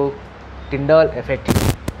so Tyndall effect.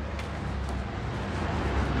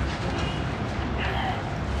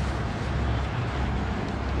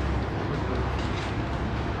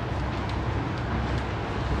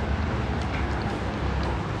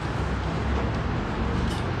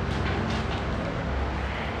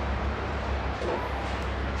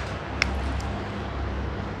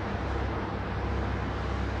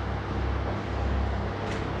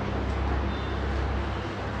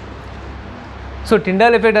 So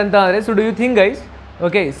Tyndall effect anta andre, so do you think guys,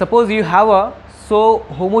 okay, suppose you have a so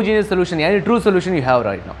homogeneous solution, any true solution you have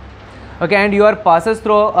right now, okay, and you are passes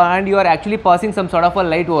through and you are actually passing some sort of a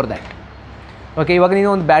light over that. Okay, ಇವಾಗ ನೀನು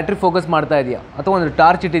ಒಂದು battery focus ಮಾಡ್ತಾ ಇದೆಯಾ ಅಥವಾ ಒಂದು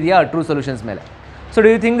torch ಇಟ್ಟಿದೆಯಾ true solutions ಮೇಲೆ. So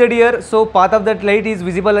do you think that here so path of that light is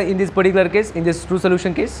visible in this particular case, in this true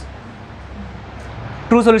solution case?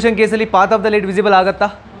 True solution ಕೇಸಲ್ಲಿ path of the light visible ಆಗುತ್ತಾ?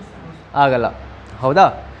 ಆಗಲ್ಲ, ಹೌದಾ?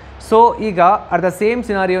 So ಈಗ at the same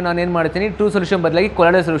scenario ನಾನು ಏನು ಮಾಡ್ತೀನಿ, true solution ಬದಲಾಗಿ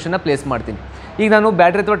colloidal ಸೊಲ್ಯೂಷನ್ನ place ಮಾಡ್ತೀನಿ. ಈಗ ನಾನು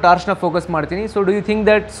ಬ್ಯಾಟ್ರಿ ಅಥವಾ ಟಾರ್ಚ್ನ ಫೋಕಸ್ ಮಾಡ್ತೀನಿ. So do you think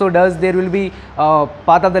that so does there will be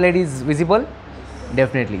path of the light is visible?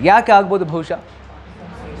 Definitely. ಯಾಕೆ ಆಗ್ಬೋದು ಬಹುಶಃ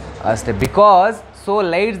ಅಷ್ಟೇ, because so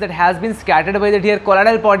lights that has been scattered by that here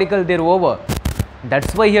colloidal particle there over.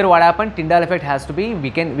 That's why here what happened, Tyndall effect has to be, we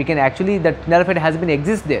can actually, that Tyndall effect has been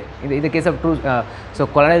exist there in the case of true so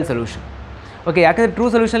colloidal solution. Okay, ಯಾಕಂದರೆ true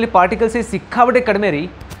ಸೊಲ್ಯೂಷನಲ್ಲಿ particles ಸಿಕ್ಕಾಬಟ್ಟೆ ಕಡಿಮೆ ರೀ.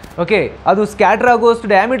 Okay, ಅದು scatter ಆಗೋಷ್ಟು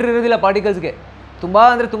diameter ಇರೋದಿಲ್ಲ ಪಾರ್ಟಿಕಲ್ಸ್ಗೆ, ತುಂಬ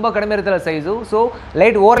ಅಂದರೆ ತುಂಬ ಕಡಿಮೆ ಇರುತ್ತಲ್ಲ ಸೈಜು. ಸೊ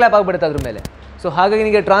ಲೈಟ್ ಓವರ್ಲ್ಯಾಪ್ ಆಗಿಬಿಡುತ್ತೆ ಅದ್ರ ಮೇಲೆ. ಸೊ ಹಾಗಾಗಿ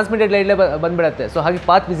ನಿಮಗೆ ಟ್ರಾನ್ಸ್ಮಿಟೆಡ್ ಲೈಟ್ಲೇ ಬಂದುಬಿಡುತ್ತೆ. ಸೊ ಹಾಗೆ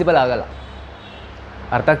ಪಾತ್ ವಿಸಿಬಲ್ ಆಗಲ್ಲ.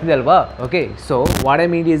 ಅರ್ಥ ಆಗ್ತಿದೆ ಅಲ್ವಾ? Okay, so what I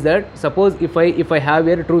mean is that suppose if I have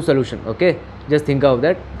your true solution, okay, just think of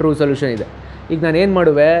that true solution ಇದೆ. ಈಗ ನಾನು ಏನು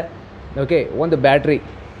ಮಾಡುವೆ, ಓಕೆ, ಒಂದು ಬ್ಯಾಟ್ರಿ,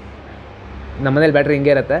 ನಮ್ಮ ಮನೇಲಿ ಬ್ಯಾಟ್ರಿ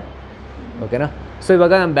ಹಿಂಗೆ ಇರುತ್ತೆ, ಓಕೆನಾ? ಸೊ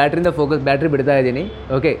ಇವಾಗ ನಾನು ಬ್ಯಾಟ್ರಿ ಬಿಡ್ತಾ ಇದ್ದೀನಿ.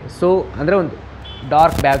 ಓಕೆ, ಸೊ ಅಂದರೆ ಒಂದು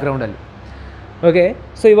ಡಾರ್ಕ್ ಬ್ಯಾಕ್ಗ್ರೌಂಡಲ್ಲಿ. ಓಕೆ,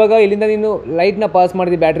 ಸೊ ಇವಾಗ ಇಲ್ಲಿಂದ ನೀನು ಲೈಟ್ನ ಪಾಸ್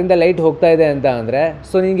ಮಾಡಿದ್ವಿ, ಬ್ಯಾಟ್ರಿಯಿಂದ ಲೈಟ್ ಹೋಗ್ತಾ ಇದೆ ಅಂತ ಅಂದರೆ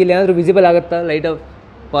ಸೊ ನಿಂಗೆ ಇಲ್ಲಿ ಏನಾದರೂ ವಿಸಿಬಲ್ ಆಗುತ್ತಾ light off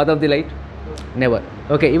path of the light? Never.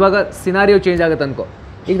 Okay, ಇವಾಗ ಸಿನಾರಿಯೋ ಚೇಂಜ್ ಆಗುತ್ತೆ ಅನ್ಕೋ.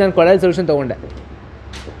 ಈಗ ನಾನು ಕೊಲಾಯ್ಡಲ್ ಸೊಲ್ಯೂಷನ್ ತೊಗೊಂಡೆ.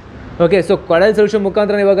 ಓಕೆ, ಸೊ ಕೊಲಾಯ್ಡಲ್ ಸೊಲ್ಯೂಷನ್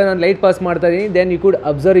ಮುಖಾಂತರ ಇವಾಗ ನಾನು ಲೈಟ್ ಪಾಸ್ ಮಾಡ್ತಾ ಇದ್ದೀನಿ. Then you could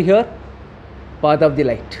observe here path of the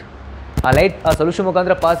light. ಆ ಲೈಟ್ ಆ ಸೊಲ್ಯೂಷನ್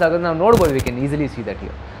ಮುಖಾಂತರ ಪಾಸ್ ಆಗೋದು ನಾವು ನೋಡ್ಬೋದು. We can easily see that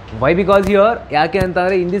here. Y? Because here ಯಾಕೆ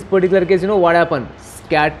ಅಂತಂದರೆ in this particular case know what happen,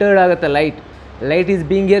 scattered ಆಗುತ್ತೆ light is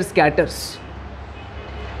being here scatters.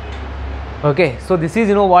 Okay, so this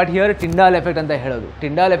is what here Tyndall effect ಅಂತ ಹೇಳೋದು.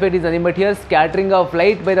 Tyndall effect is nothing but here scattering of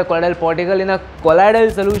light by the colloidal particle in a colloidal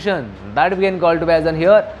solution, that we can call to be as an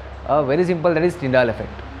here very simple, that is Tyndall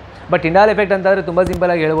effect. But Tyndall effect ಅಂತಂದರೆ ತುಂಬ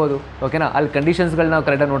ಸಿಂಪಲಾಗಿ ಹೇಳ್ಬೋದು, ಓಕೆನಾ? ಅಲ್ಲಿ ಕಂಡೀಷನ್ಸ್ಗಳನ್ನ ನಾವು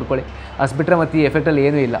ಕರೆಕ್ಟಾಗಿ ನೋಡ್ಕೊಳ್ಳಿ, ಅಷ್ಟು ಬಿಟ್ಟರೆ ಮತ್ತು ಈ ಎಫೆಕ್ಟಲ್ಲಿ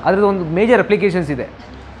ಏನೂ ಇಲ್ಲ. ಅದ್ರದ್ದು ಒಂದು ಮೇಜರ್ ಅಪ್ಲಿಕೇಶನ್ಸ್ ಇದೆ.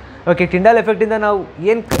 ಓಕೆ, Tyndall effecಟಿಂದ ನಾವು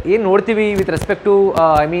ಏನು ನೋಡ್ತೀವಿ with respect to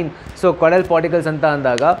I mean so colloidal particles ಅಂತ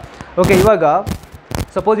ಅಂದಾಗ, ಓಕೆ, ಇವಾಗ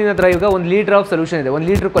ಸಪೋಸ್ ನಿನ್ನ ಹತ್ರ ಇವಾಗ 1 ಲೀಟ್ರ್ ಆಫ್ ಸೊಲ್ಯೂಷನ್ ಇದೆ, 1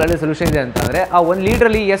 ಲೀಟ್ರ್ ಕೊಲಾಯ್ಡಲ್ ಸೊಲ್ಯೂಷನ್ ಇದೆ ಅಂತಂದರೆ ಆ 1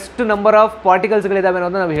 ಲೀಟ್ರಲ್ಲಿ ಎಷ್ಟು ನಂಬರ್ ಆಫ್ ಪಾರ್ಟಿಕಲ್ಸ್ಗಳಿದ್ದಾವೆ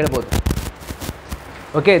ಅನ್ನೋದನ್ನ ನಾವು ಹೇಳ್ಬೋದು.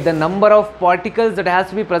 Okay, the number of particles that has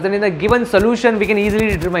to be present in the given solution we can easily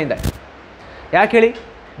determine that. ಯಾಕೆ ಹೇಳಿ?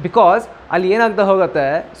 ಬಿಕಾಸ್ ಅಲ್ಲಿ ಏನಾಗ್ತಾ ಹೋಗುತ್ತೆ,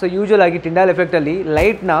 ಸೊ ಯೂಶ್ವಲ್ ಆಗಿ Tyndall effectಲ್ಲಿ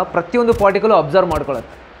ಲೈಟ್ನ ಪ್ರತಿಯೊಂದು ಪಾರ್ಟಿಕಲು ಅಬ್ಸರ್ವ್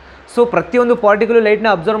ಮಾಡ್ಕೊಳ್ಳುತ್ತೆ. ಸೊ ಪ್ರತಿಯೊಂದು ಪಾರ್ಟಿಕಲ್ ಲೈಟ್ನ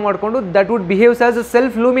ಅಬ್ಸರ್ವ್ ಮಾಡಿಕೊಂಡು that would behaves as a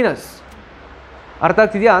self luminous. ಅರ್ಥ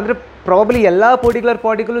ಆಗ್ತಿದೆಯಾ? ಅಂದರೆ ಪ್ರಾಬಬ್ಲಿ ಎಲ್ಲ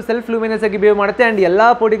ಪಾರ್ಟಿಕಲು ಸೆಲ್ಫ್ ಲೂಮಿನಸ್ ಆಗಿ ಬಿಹೇವ್ ಮಾಡುತ್ತೆ ಆ್ಯಂಡ್ ಎಲ್ಲ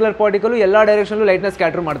ಪಾರ್ಟಿಕಲು ಎಲ್ಲ ಡೈರೆಕ್ಷನ್ಲೂ ಲೈಟ್ನ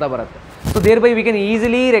ಸ್ಕ್ಯಾಟರ್ ಮಾಡ್ತಾ ಬರುತ್ತೆ. So there by we can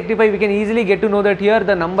easily rectify, we can easily get to know that here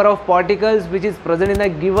the number of particles which is present in the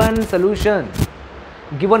given solution,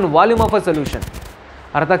 given volume of a solution.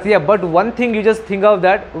 ಅರ್ಥ ಆಗ್ತಿದೆಯಾ? But one thing you just think of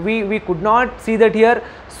that we could not see that here.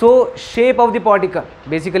 So shape of the particle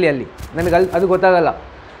basically ಅಲ್ಲಿ ನನಗೆ ಅದು ಗೊತ್ತಾಗಲ್ಲ.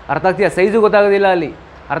 ಅರ್ಥ ಆಗ್ತಿದೆಯಾ? Size ಗೊತ್ತಾಗೋದಿಲ್ಲ ಅಲ್ಲಿ.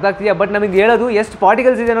 ಅರ್ಥ ಆಗ್ತಿದೆಯಾ? But ನಮಗೆ ಹೇಳೋದು ಎಷ್ಟು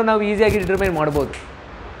ಪಾರ್ಟಿಕಲ್ಸ್ ಇದೆ ಅನ್ನೋದು ನಾವು ಈಸಿಯಾಗಿ ಡಿಟರ್ಮೈನ್ ಮಾಡ್ಬೋದು.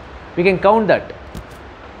 We can count that.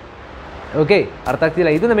 Okay, ಅರ್ಥ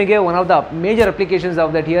ಆಗ್ತಿಲ್ಲ? ಇದು ನಮಗೆ one of the major applications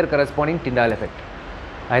of that here corresponding Tyndall effect.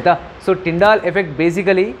 ಆಯಿತಾ? ಸೊ ಟಿಂಡಾಲ್ ಎಫೆಕ್ಟ್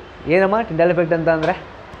ಬೇಸಿಕಲಿ ಏನಮ್ಮ ಟಿಂಡಾಲ್ ಎಫೆಕ್ಟ್ ಅಂತ ಅಂದರೆ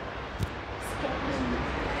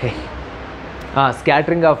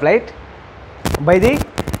scattering of light by the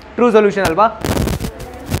true solution ಅಲ್ವಾ?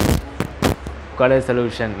 ಕೊಳೈಡಲ್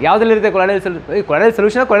solution ಯಾವುದಲ್ಲಿರುತ್ತೆ? ಕೊಳೈಡಲ್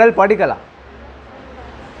solution, ಕೊಳೈಡಲ್ particle,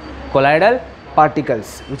 ಕೊಳೈಡಲ್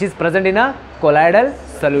particles which is present in a ಕೊಳೈಡಲ್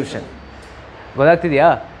solution. ಗೊತ್ತಾಗ್ತಿದೆಯಾ?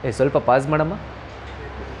 ಸ್ವಲ್ಪ pass ಮಾಡಮ್ಮ.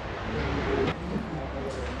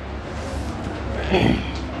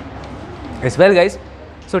 S well guys,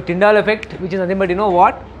 so Tyndall effect which is nothing but you know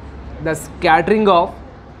what, the scattering of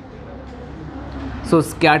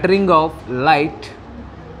light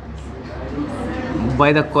by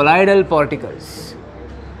the colloidal particles,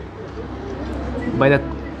 by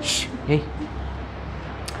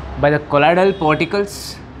the colloidal particles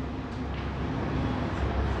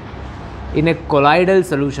in a colloidal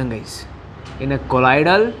solution, guys. In a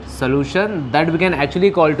colloidal solution that we can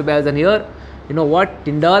actually call to be as an here, you know what,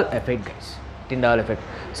 Tyndall effect, guys. Tyndall effect.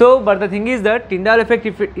 So but the thing is that Tyndall effect,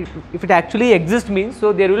 if it actually exists means, so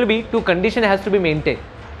there will be two conditions has to be maintained.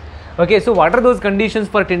 Okay, so what are those conditions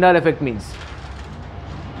for Tyndall effect means?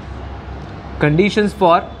 Conditions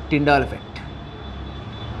for Tyndall effect.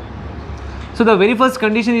 So the very first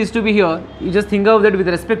condition is to be here, you just think of that with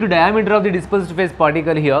respect to diameter of the dispersed phase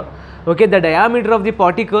particle here. Okay, the diameter of the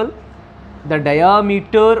particle, the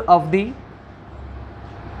diameter of the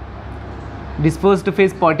dispersed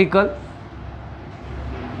phase particle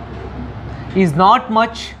is not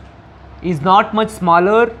much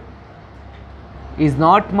smaller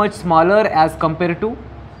as compared to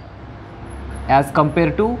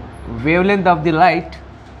wavelength of the light,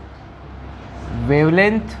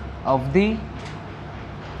 wavelength of the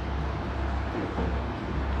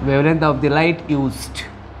light used,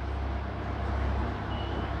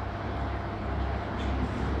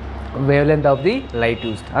 wavelength of the light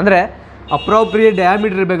used ಅಂದರೆ appropriate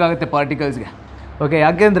diameter ಇರಬೇಕಾಗುತ್ತೆ ಪಾರ್ಟಿಕಲ್ಸ್ಗೆ. Okay,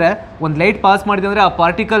 ಯಾಕೆಂದರೆ ಒಂದು light pass ಮಾಡಿದೆ ಅಂದರೆ ಆ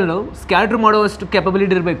ಪಾರ್ಟಿಕಲ್ನು ಸ್ಕ್ಯಾಟ್ರ್ ಮಾಡುವಷ್ಟು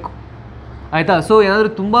capability ಇರಬೇಕು. ಆಯಿತಾ? ಸೊ ಏನಾದರೂ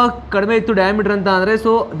ತುಂಬ ಕಡಿಮೆ ಇತ್ತು ಡಯಾಮೀಟರ್ ಅಂತ ಅಂದರೆ,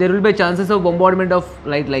 so there will be chances of ಬೊಂಬಾರ್ಡ್ಮೆಂಟ್ of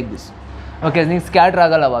light like this. Okay, ನಿಂಗೆ ಸ್ಕ್ಯಾಟ್ರ್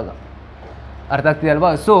ಆಗಲ್ಲ ಅವಾಗ. ಅರ್ಥ ಆಗ್ತಿದೆ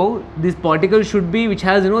ಅಲ್ವಾ? So this particle should be which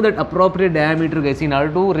has that appropriate diameter guys in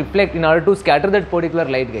order to reflect, in order to scatter that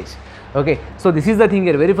particular light guys. Okay, so this is the thing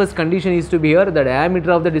here. Very first condition is to be here, the diameter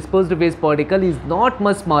of the dispersed phase particle is not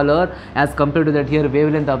much smaller as compared to that here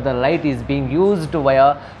wavelength of the light is being used via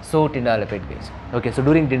Tyndall effect, guys. Okay, so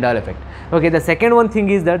during Tyndall effect. Okay, the second one thing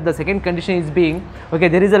is that the second condition is being, okay,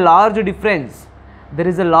 there is a large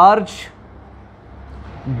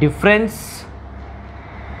difference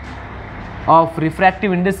of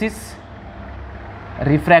refractive indices,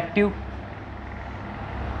 refractive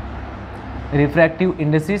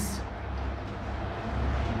indices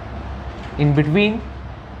in between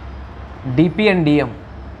dp and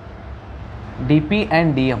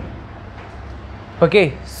dm. Okay,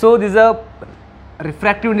 so this is a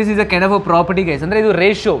refractive index is a kind of a property, guys. Andre idu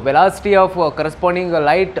ratio velocity of corresponding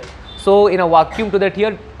light, so in a vacuum to that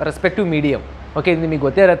here respective medium. Okay, ನಿಮಗೆ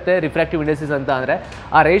ಗೊತ್ತೇ ಇರುತ್ತೆ refractive indexes ಅಂತ ಅಂದರೆ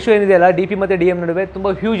ಆ ratio ಏನಿದೆಯಲ್ಲ D P ಮತ್ತು D M ನಡುವೆ ತುಂಬ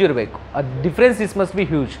ಹ್ಯೂಜ್ ಇರಬೇಕು. ಆ difference is must be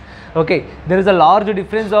huge. Okay, there is a large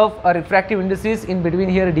difference of refractive indexes in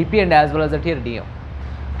between here D P and as well as that here D M.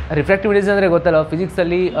 Refractive index ಅಂದರೆ ಗೊತ್ತಲ್ಲ,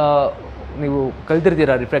 ಫಿಸಿಕ್ಸಲ್ಲಿ ನೀವು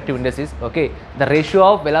ಕಲ್ತಿರ್ತೀರ refractive indexes. Okay, the ratio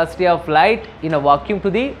of velocity of light in a vacuum to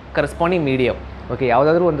the corresponding medium. Okay,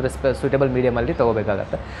 ಯಾವುದಾದ್ರೂ ಒಂದು suitable ಮೀಡಿಯಮಲ್ಲಿ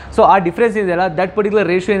ತೊಗೋಬೇಕಾಗತ್ತೆ. So ಆ difference ಇದೆಯಲ್ಲ, that particular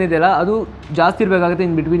ratio ಏನಿದೆಯಲ್ಲ ಅದು ಜಾಸ್ತಿ ಇರಬೇಕಾಗುತ್ತೆ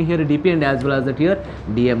in between here D P and as well as that here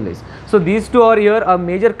D M guys. So these two are here ಆ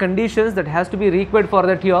major conditions that has to B required for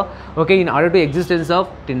that here. Okay, in order to existence of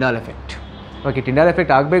Tyndall effect. Okay, Tyndall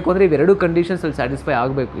effect ಆಗಬೇಕು ಅಂದರೆ ಇವೆರಡು conditions ಅಲ್ಲಿ satisfy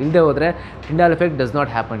ಆಗಬೇಕು. ಇಲ್ಲದೆ ಹೋದರೆ Tyndall effect does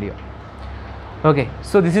not happen here. Okay,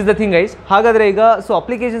 so this is the thing guys. ಹಾಗಾದರೆ ಈಗ so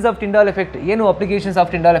applications of Tyndall effect ಏನು? ಅಪ್ಲಿಕೇಶನ್ಸ್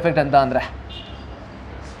ಆಫ್ ಟಿಂಡಾಲ್ ಎಫೆಕ್ಟ್ ಅಂತ ಅಂದರೆ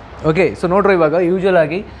ಓಕೆ, ಸೊ ನೋಡ್ರಿ, ಇವಾಗ ಯೂಶ್ವಲ್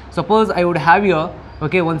ಆಗಿ suppose I would have you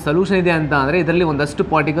okay ಒಂದು solution ಇದೆ ಅಂತ ಅಂದರೆ ಇದರಲ್ಲಿ ಒಂದಷ್ಟು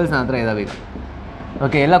ಪಾರ್ಟಿಕಲ್ಸ್ ನನ್ನ ಹತ್ರ ಇದ್ದಾವೆ ಈಗ.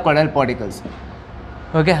 ಓಕೆ, ಎಲ್ಲ ಕೊಳೈಡಲ್ ಪಾರ್ಟಿಕಲ್ಸ್.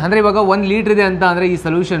 ಓಕೆ, ಅಂದರೆ ಇವಾಗ 1 ಲೀಟ್ರ್ ಇದೆ ಅಂತ ಅಂದರೆ ಈ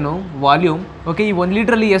ಸೊಲ್ಯೂಷನ್ನು ವಾಲ್ಯೂಮ್, ಓಕೆ, ಈ 1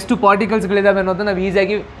 ಲೀಟ್ರಲ್ಲಿ ಎಷ್ಟು ಪಾರ್ಟಿಕಲ್ಸ್ಗಳಿದ್ದಾವೆ ಅನ್ನೋದನ್ನ ನಾವು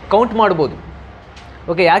ಈಸಿಯಾಗಿ ಕೌಂಟ್ ಮಾಡ್ಬೋದು.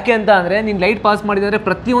 ಓಕೆ, ಯಾಕೆ ಅಂತ ಅಂದರೆ ನೀನು ಲೈಟ್ ಪಾಸ್ ಮಾಡಿದೆ ಅಂದರೆ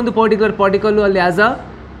ಪ್ರತಿಯೊಂದು ಪಾರ್ಟಿಕಲ್ಲು ಅಲ್ಲಿ ಆ್ಯಸ್ ಅ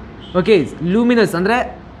ಓಕೆ ಲೂಮಿನಸ್ ಅಂದರೆ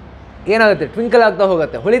ಏನಾಗುತ್ತೆ, ಟ್ವಿಂಕಲ್ ಆಗ್ತಾ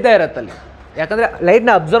ಹೋಗುತ್ತೆ, ಹೊಳಿತಾ ಇರುತ್ತೆ ಅಲ್ಲಿ. ಯಾಕಂದರೆ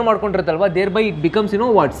ಲೈಟ್ನ observe ಮಾಡ್ಕೊಂಡಿರುತ್ತಲ್ವ, there by it becomes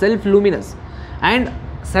what self luminous. And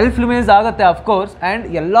self luminous ಆಗುತ್ತೆ ಅಫ್ಕೋರ್ಸ್, ಆ್ಯಂಡ್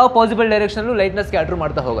ಎಲ್ಲ ಪಾಸಿಬಲ್ ಡೈರೆಕ್ಷನಲ್ಲೂ ಲೈಟ್ನ ಸ್ಕ್ಯಾಟ್ರ್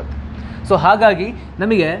ಮಾಡ್ತಾ ಹೋಗುತ್ತೆ. ಸೊ ಹಾಗಾಗಿ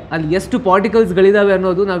ನಮಗೆ ಅಲ್ಲಿ ಎಷ್ಟು ಪಾರ್ಟಿಕಲ್ಸ್ಗಳಿದ್ದಾವೆ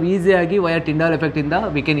ಅನ್ನೋದು ನಾವು ಈಸಿಯಾಗಿ ವಯ Tyndall ಎಫೆಕ್ಟಿಂದ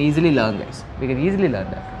we can easily learn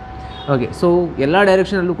that. Okay, so ಎಲ್ಲ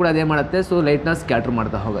ಡೈರೆಕ್ಷನಲ್ಲೂ ಕೂಡ ಅದೇ ಮಾಡುತ್ತೆ. ಸೊ ಲೈಟ್ನ ಸ್ಕ್ಯಾಟ್ರ್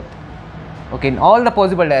ಮಾಡ್ತಾ ಹೋಗುತ್ತೆ. Okay, in all the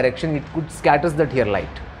possible direction it could scatters that here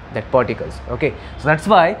light, that particles. Okay, so that's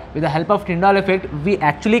why with the help of Tyndall effect we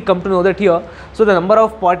actually come to know that here, so the number of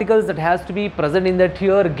particles that has to be present in that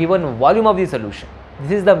here given volume of the solution.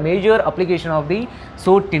 This is the major application of the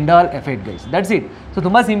Tyndall effect, guys. That's it. So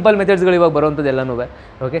tumba simple methods ಗಳು ಇವಾಗ ಬರುವಂತದ್ದು ಎಲ್ಲಾನು.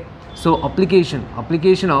 Okay, so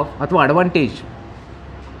application of ಅಥವಾ advantages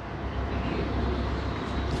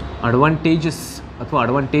ಅಥವಾ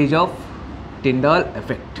advantage of Tyndall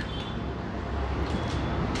effect.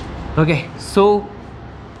 Okay, so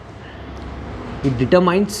it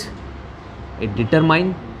determines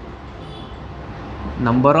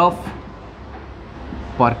number of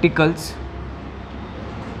particles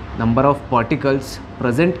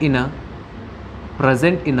present in a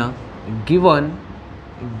given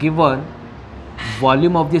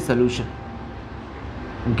volume of the solution.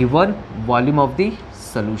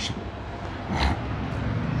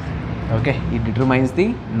 Okay, it determines the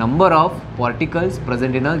number of particles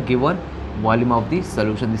present in a given volume of the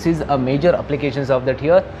solution. This is a major applications of that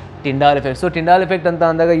here Tyndall effect. So Tyndall effect anta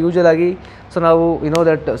andaga usually so now you know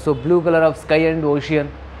that so blue color of sky and ocean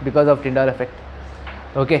because of Tyndall effect.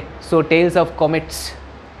 Okay, so tails of comets.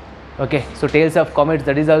 Okay, so tails of comets,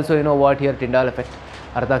 that is also what here Tyndall effect.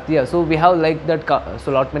 ಅರ್ಥ ಆಗ್ತೀಯಾ? So we have like that so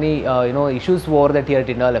lot many issues over that here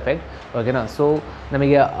Tyndall effect. ಓಕೆನಾ? So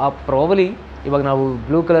ನಮಗೆ ಆ probably ಇವಾಗ ನಾವು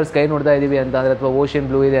blue colour sky ನೋಡ್ತಾ ಇದ್ದೀವಿ ಅಂತ ಅಂದರೆ ಅಥವಾ ಓಷನ್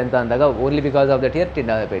ಬ್ಲೂ ಇದೆ ಅಂತ ಅಂದಾಗ only because of that here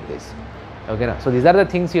Tyndall effect is. ಓಕೆನಾ? So these are the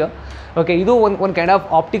things here. Okay, ಇದು ಒಂದು ಕೈಂಡ್ ಆಫ್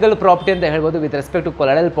ಆಪ್ಟಿಕಲ್ ಪ್ರಾಪರ್ಟಿ ಅಂತ ಹೇಳ್ಬೋದು with respect to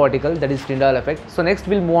colloidal particle, that is Tyndall effect. So next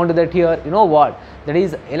will move on to that here what that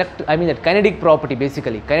is that kinetic property.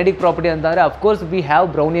 Basically kinetic property ಅಂತ ಅಂದರೆ of course we have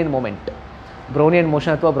Brownian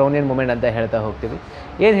motion ಅಥವಾ Brownian moment ಅಂತ ಹೇಳ್ತಾ ಹೋಗ್ತೀವಿ.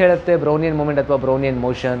 ಏನು ಹೇಳುತ್ತೆ Brownian moment ಅಥವಾ Brownian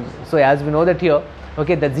motion? So as we know that here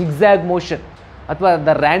okay the zigzag motion ಅಥವಾ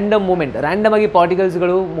ದ ರ್ಯಾಂಡಮ್ ಮೂಮೆಂಟ್, ರ್ಯಾಂಡಮ್ ಆಗಿ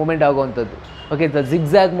ಪಾರ್ಟಿಕಲ್ಸ್ಗಳು ಮೂಮೆಂಟ್ ಆಗುವಂಥದ್ದು. Okay, the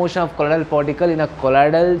zigzag motion of colloidal particle in a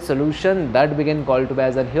colloidal solution that we can call to B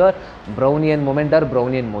as an here Brownian moment R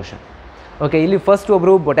Brownian motion. Okay, ಇಲ್ಲಿ first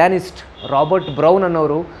ಒಬ್ಬರು ಬೊಟ್ಯಾನಿಸ್ಟ್ Robert brown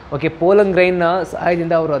ಅನ್ನೋರು okay pollen ಗ್ರೈನ್ನ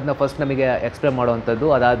ಸಹಾಯದಿಂದ ಅವರು ಅದನ್ನ first ನಮಗೆ explain ಮಾಡುವಂಥದ್ದು.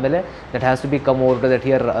 ಅದಾದಮೇಲೆ that has to B come over to that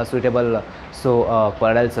here suitable so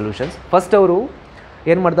colloidal solutions. First ಅವರು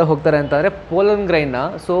ಏನು ಮಾಡ್ತಾ ಹೋಗ್ತಾರೆ ಅಂತಂದರೆ ಪೋಲನ್ ಗ್ರೈನ್ನ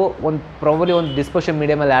ಸೊ ಪ್ರಾಬಲಿ ಒಂದು ಡಿಸ್ಪೋಷನ್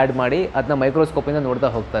ಮೀಡಿಯಮಲ್ಲಿ ಆ್ಯಡ್ ಮಾಡಿ ಅದನ್ನ ಮೈಕ್ರೋಸ್ಕೋಪಿಂದ ನೋಡ್ತಾ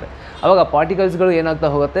ಹೋಗ್ತಾರೆ. ಆವಾಗ ಪಾರ್ಟಿಕಲ್ಸ್ಗಳು ಏನಾಗ್ತಾ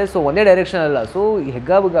ಹೋಗುತ್ತೆ, ಸೊ ಒಂದೇ ಡೈರೆಕ್ಷನ್ ಅಲ್ಲ, ಸೊ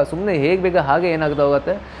ಸುಮ್ಮನೆ ಹೇಗೆ ಬೇಗ ಹಾಗೆ ಏನಾಗ್ತಾ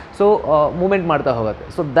ಹೋಗುತ್ತೆ, ಸೊ ಮೂಮೆಂಟ್ ಮಾಡ್ತಾ ಹೋಗುತ್ತೆ.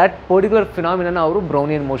 ಸೊ ದಟ್ ಪರ್ಟಿಕ್ಯುಲರ್ ಫಿನಾಮಿನನ ಅವರು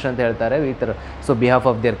ಬ್ರೌನಿಯನ್ ಮೋಷನ್ ಅಂತ ಹೇಳ್ತಾರೆ with so behalf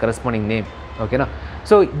of their corresponding name. ಓಕೆನಾ?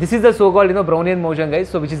 So this is the so called Brownian motion guys.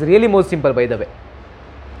 So which is really most simple by the way,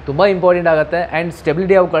 ತುಂಬ important ಆಗುತ್ತೆ. And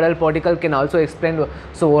stability of colloidal particle can also explain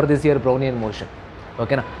so over this year Brownian motion.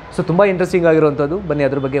 ಓಕೆನಾ? So ತುಂಬ interesting ಆಗಿರುವಂಥದ್ದು. ಬನ್ನಿ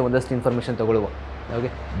ಅದ್ರ ಬಗ್ಗೆ ಒಂದಷ್ಟು information ತಗೊಳ್ಳುವ. Okay,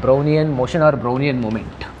 Brownian motion R Brownian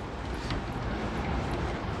moment.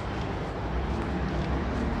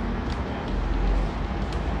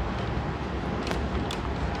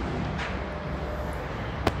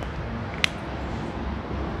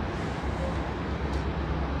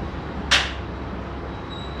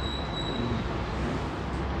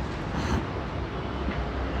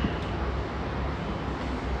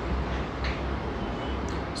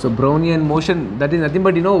 So Brownian motion, that is nothing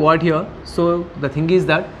but what here. So the thing is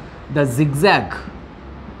that the zigzag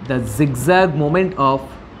moment of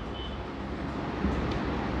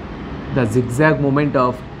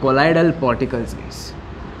colloidal particles is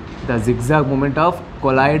the zigzag moment of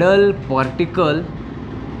colloidal particle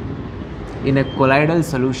in a colloidal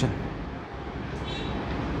solution.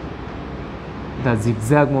 The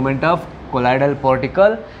zigzag moment of colloidal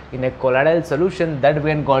particle in a colloidal solution that we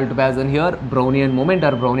can call to as in here Brownian moment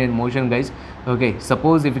or Brownian motion, guys. Okay,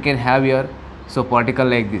 suppose if you can have here so particle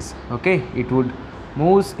like this, okay, it would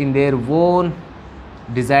moves in their own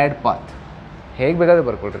desired path. ಹೇಗೆ ಬೇಕಾದ್ರೆ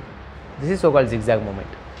ಬರ್ಕೊಳ್ರಿ. This is so called zigzag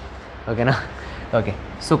moment. ಓಕೆನಾ? Okay,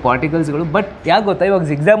 so ಪಾರ್ಟಿಕಲ್ಸ್ಗಳು but ಯಾಕೆ ಗೊತ್ತಾ ಇವಾಗ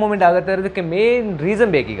zigzag moment ಆಗುತ್ತೆ ಇರೋದಕ್ಕೆ main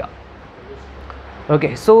reason ಬೇಕೀಗ.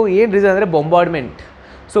 Okay, so ಏನು reason ಅಂದರೆ ಬೊಂಬಾರ್ಡ್ಮೆಂಟ್.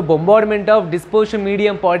 So ಬೊಂಬಾರ್ಡ್ಮೆಂಟ್ of dispersion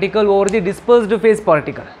medium particle over the dispersed face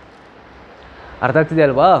particle. ಅರ್ಥ ಆಗ್ತಿದೆ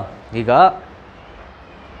ಅಲ್ವಾ? ಈಗ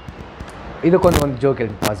ಇದಕ್ಕೊಂದು ಜೋಕ್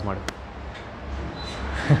ಹೇಳಿ ಪಾಸ್ ಮಾಡು.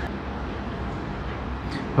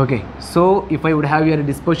 Okay, so if I would have your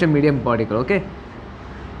dispersion medium particle, okay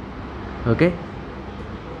okay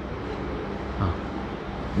ಹಾಂ,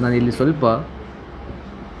 ನಾನು ಇಲ್ಲಿ ಸ್ವಲ್ಪ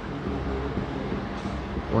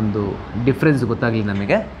ಒಂದು ಡಿಫ್ರೆನ್ಸ್ ಗೊತ್ತಾಗಲಿ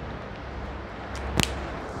ನಮಗೆ.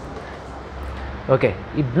 ಓಕೆ,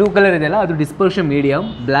 ಈ ಬ್ಲೂ ಕಲರ್ ಇದೆಯಲ್ಲ ಅದು ಡಿಸ್ಪರ್ಷನ್ ಮೀಡಿಯಮ್,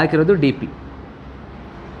 ಬ್ಲ್ಯಾಕ್ ಇರೋದು ಡಿ ಪಿ.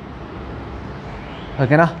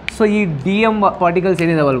 ಓಕೆನಾ? ಸೊ ಈ ಡಿ ಎಮ್ ಪಾರ್ಟಿಕಲ್ಸ್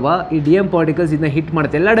ಏನಿದಾವಲ್ವಾ, ಈ ಡಿ ಎಮ್ ಪಾರ್ಟಿಕಲ್ಸ್ ಇದನ್ನ ಹಿಟ್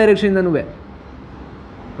ಮಾಡುತ್ತೆ ಎಲ್ಲ ಡೈರೆಕ್ಷನಿಂದನೂ.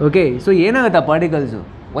 ಓಕೆ, ಸೊ ಏನಾಗುತ್ತೆ ಆ ಪಾರ್ಟಿಕಲ್ಸು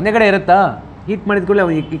ಒಂದೇ ಕಡೆ ಇರುತ್ತಾ? ಹೀಟ್ ಮಾಡಿದ ಕೂಡಲೇ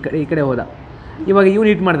ಅವನು ಈ ಕಡೆ ಹೋದ. ಇವಾಗ ಇವನು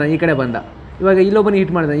ಹೀಟ್ ಮಾಡ್ತಾನೆ, ಈ ಕಡೆ ಬಂದ. ಇವಾಗ ಇಲ್ಲೊಬ್ಬನ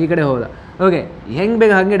ಹೀಟ್ ಮಾಡ್ತಾನೆ, ಈ ಕಡೆ ಹೋದ. ಓಕೆ, ಹೆಂಗೆ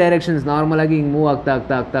ಬೇಗ ಹಾಗೆ ಡೈರೆಕ್ಷನ್ಸ್ ನಾರ್ಮಲಾಗಿ ಹಿಂಗೆ ಮೂವ್ ಆಗ್ತಾ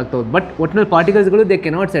ಹೋದು. ಬಟ್ ಒಟ್ಟಿನಲ್ಲಿ ಪಾರ್ಟಿಕಲ್ಸ್ಗಳು they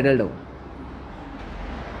cannot settle down.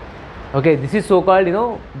 Okay, this is so called,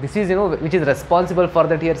 which is responsible for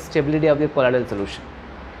that here stability of the colloidal solution.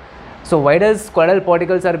 So why does colloidal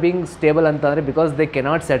particles are being stable antandre? Because they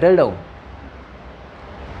cannot settle down.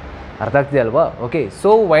 Artha agtide alva? Okay, so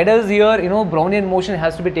why does here Brownian motion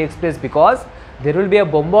has to be takes place? Because there will be a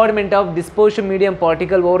bombardment of dispersion medium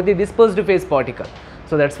particle over the dispersed phase particle.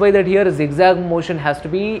 So that's why that here zigzag motion has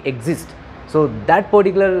to be exist. So that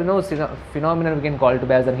particular phenomenon we can call to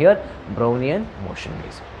be as here Brownian motion.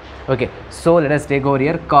 Okay, so let us take over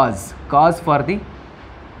here cause for the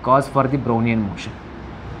Brownian motion.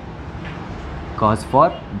 Cause for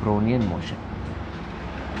Brownian motion.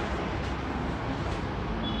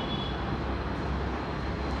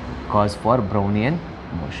 Cause for Brownian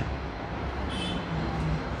motion.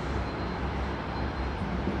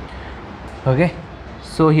 Okay,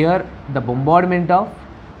 so here the bombardment of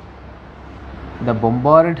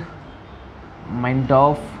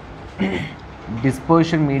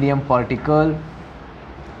dispersion medium particle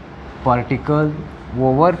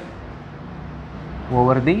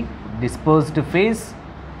over the dispersed phase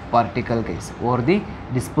particle guys, over the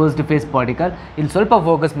dispersed phase particle. ಇಲ್ಲಿ ಸ್ವಲ್ಪ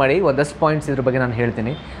focus ಮಾಡಿ, ಒಂದಷ್ಟು points ಇದ್ರ ಬಗ್ಗೆ ನಾನು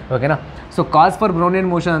ಹೇಳ್ತೀನಿ. ಓಕೆನಾ? So cause for Brownian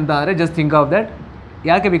motion ಅಂತ ಅಂದರೆ ಜಸ್ಟ್ ಥಿಂಕ್ ಆಫ್ ದಟ್.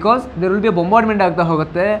 ಯಾಕೆ? ಬಿಕಾಸ್ ದೇರ್ ವಿಲ್ ಬಿ ಬೊಂಬಾರ್ಡ್ಮೆಂಟ್ ಆಗ್ತಾ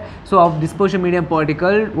ಹೋಗುತ್ತೆ. So of dispersion medium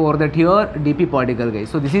particle over that here D P particle guys.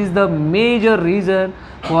 So this is the major reason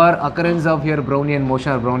for occurrence of here Brownian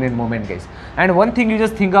motion R Brownian moment guys. And one thing you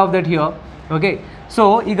just think of that here. Okay, so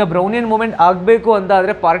ಈಗ Brownian moment ಆಗಬೇಕು ಅಂತ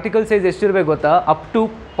ಆದರೆ particle size ಎಷ್ಟಿರಬೇಕು ಗೊತ್ತಾ? Up to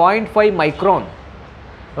 0.5 micron.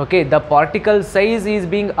 Okay, the particle size is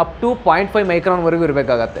being up to 0.5 ಮೈಕ್ರಾನ್ವರೆಗೂ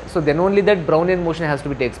ಇರಬೇಕಾಗತ್ತೆ. So then only that Brownian motion has to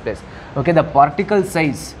B takes place. Okay,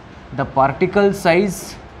 the particle size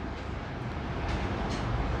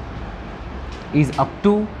is up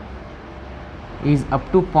to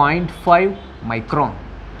 0.5 micron.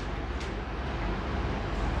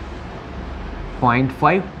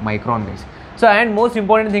 0.5 micron guys. So and most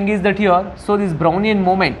important thing is that here, so this Brownian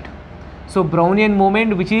moment,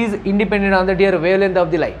 which is independent on the here wavelength of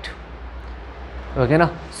the light. Okay na?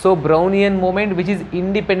 So Brownian moment which is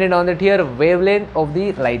independent on the here wavelength of the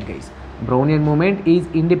light guys. Brownian moment is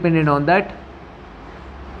independent on that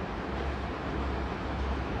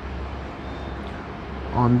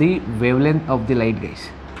on the wavelength of the light guys.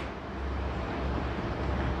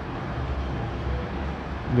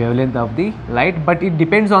 Wavelength of the light, but it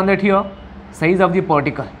depends on that here size of the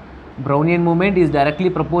particle. Brownian moment is directly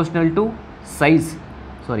proportional to size.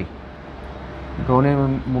 Brownian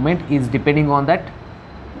moment is depending on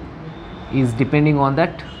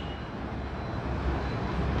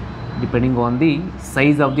the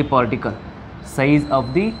size of the particle.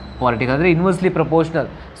 Andre inversely proportional.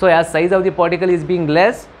 So as size of the particle is being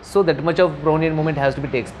less, so that much of Brownian moment has to be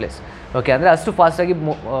takes place. Okay, andre astu fast agi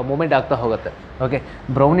moment aagta hogutte. Okay,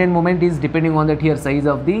 Brownian moment is depending on that here size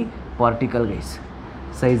of the particle guys.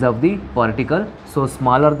 Size of the particle. So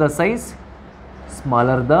smaller the size,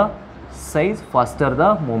 faster the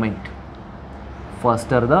moment.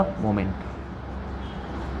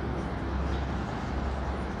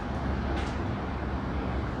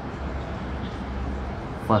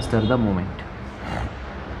 Faster the moment.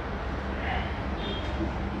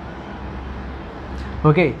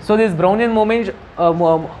 Okay, so this Brownian moment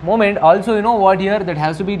also what here, that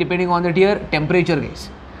has to be depending on that here temperature guys.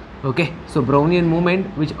 Okay, so Brownian moment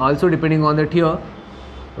which also depending on that here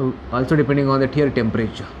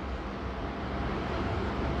temperature.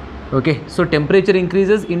 Okay, so temperature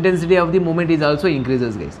increases, intensity of the moment is also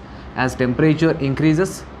increases guys. As temperature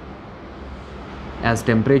increases,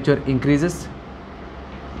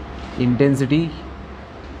 intensity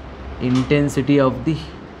of the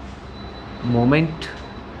moment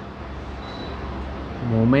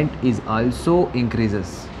is also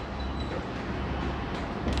increases.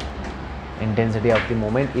 Intensity of the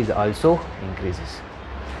moment is also increases.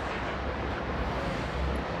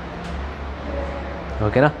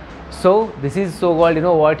 Okay na? So this is so called, you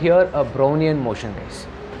know what here, a Brownian motion, guys.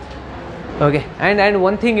 Okay, and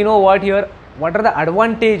one thing, you know what here, what are the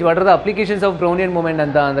advantage, what are the applications of Brownian moment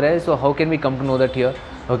anta andre, so how can we come to know that here?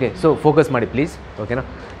 Okay, so focus ಮಾಡಿ please, ಓಕೆನಾ?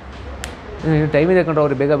 Time ಇದೆ ಕಂಡ್ರೆ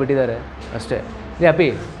ಅವ್ರು ಬೇಗ ಬಿಟ್ಟಿದ್ದಾರೆ ಅಷ್ಟೇ. Happy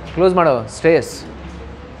close ಮಾಡೋ, ಸ್ಟ್ರೇಸ್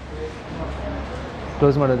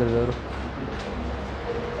close ಮಾಡೋದ್ರಲ್ಲಿ ಅವರು.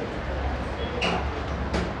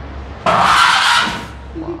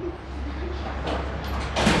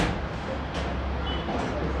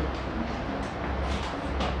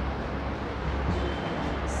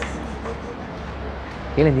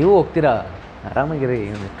 ಇಲ್ಲ ನೀವು ಹೋಗ್ತೀರಾ, ಆರಾಮಾಗಿರಿ,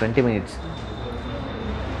 ಒಂದು 20 minutes.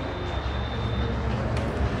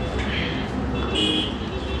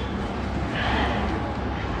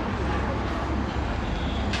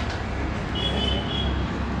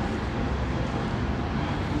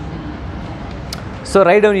 So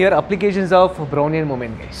write down here applications of Brownian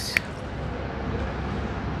moment, guys.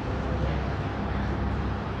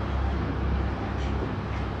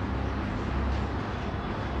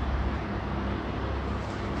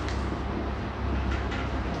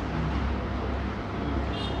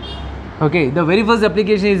 Okay, the very first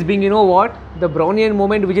application is being, you know what, the Brownian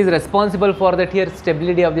moment, which is responsible for that here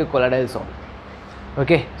stability of the colloidal salt.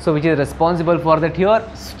 Okay, so which is responsible for that here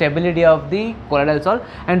stability of the colloidal salt,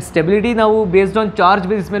 and stability ನಾವು based on charge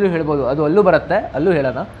basis ಮೇಲೂ ಹೇಳ್ಬೋದು, ಅದು ಅಲ್ಲೂ ಬರುತ್ತೆ, ಅಲ್ಲೂ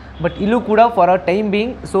ಹೇಳೋಣ, but ಇಲ್ಲೂ ಕೂಡ for a time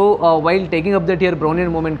being. So while taking up that here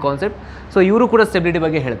Brownian moment concept, so ಇವರು ಕೂಡ ಸ್ಟೆಬಿಲಿಟಿ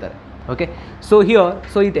ಬಗ್ಗೆ ಹೇಳ್ತಾರೆ. Okay, so here,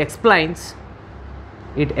 so it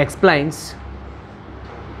explains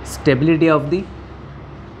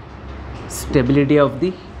stability of the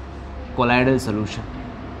colloidal solution.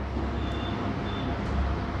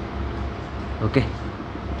 Okay,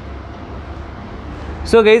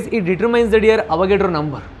 so guys, it determines that here Avogadro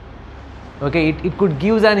number. Okay, it could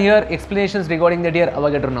gives an here explanations regarding that here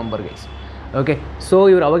Avogadro number, guys. Okay, so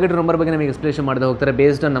your Avogadro number ಬಗ್ಗೆ ನಮಗೆ explanation ಮಾಡ್ತಾ ಹೋಗ್ತಾರೆ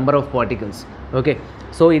based on number of particles. Okay,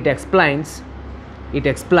 so it explains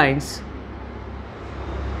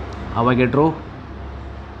Avogadro,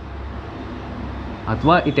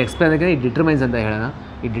 ಅಥವಾ it explain again, it determines ಅಂತ ಹೇಳೋಣ,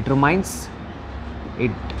 it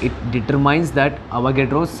determines that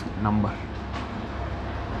Avogadro's number.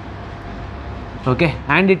 Okay,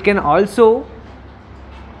 and it can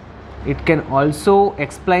also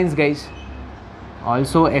explains, guys,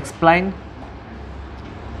 also explain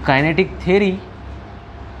kinetic theory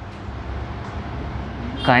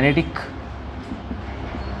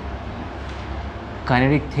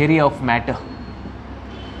of matter.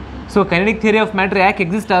 So kinetic theory of matter ಯಾಕೆ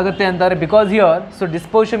exist ಆಗುತ್ತೆ ಅಂತಾರೆ, because here, so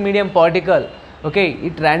ಡಿಸ್ಪೋಷನ್ medium particle, okay,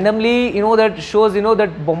 it randomly, you know, that shows, you know,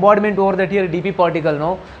 that bombardment over that here dp particle, no?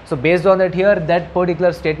 So based on that here, that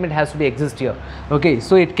particular statement has to be exist here. Okay,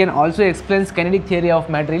 so it can also explains kinetic theory of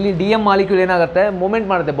matter. ಇಲ್ಲಿ dm molecule ಏನಾಗುತ್ತೆ, moment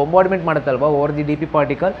ಮಾಡುತ್ತೆ, ಬಾಂಬಾರ್ಡ್ಮೆಂಟ್ ಮಾಡುತ್ತಲ್ವಾ over the dp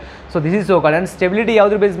particle. So this is so called. And stability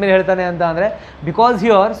ಯಾವುದ್ರ base ಮೇಲೆ ಹೇಳ್ತಾನೆ ಅಂತ ಅಂದರೆ, because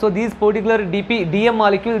here, so these particular dm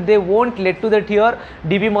molecule, they won't let to that here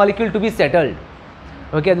dp molecule to be settled.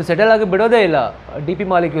 Okay, ಅದು settle ಆಗಿ ಬಿಡೋದೇ ಇಲ್ಲ D P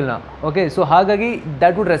ಮಾಲಿಕ್ಯೂಲ್ನ. Okay, so ಹಾಗಾಗಿ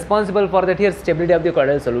that would responsible for that here stability of the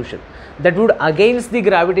colloidal solution, that would against the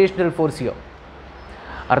gravitational force here.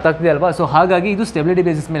 ಅರ್ಥ ಆಗ್ತಿದೆ ಅಲ್ವಾ? So ಹಾಗಾಗಿ ಇದು stability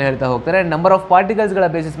basis ಮೇಲೆ ಹೇಳ್ತಾ ಹೋಗ್ತಾರೆ, ಆ್ಯಂಡ್ ನಂಬರ್ ಆಫ್ ಪಾರ್ಟಿಕಲ್ಸ್ಗಳ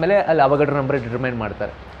ಬೇಸಿಸ್ ಮೇಲೆ ಅಲ್ಲಿ Avogadro ನಂಬರ್ ಡಿಟರ್ಮೈನ್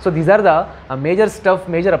ಮಾಡ್ತಾರೆ. So these are the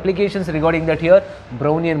major applications regarding that here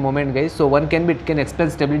Brownian moment, guys. So one can explain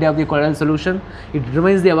stability of the colloidal solution, it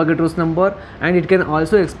determines the Avogadro's number, and it can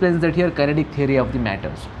also explain that here kinetic theory of the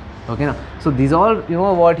matters. Okay, now, so these all, you know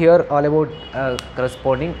what here, all about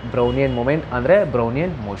corresponding Brownian moment andre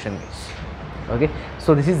Brownian motion, guys. Okay, so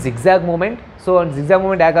this is zigzag moment. So zigzag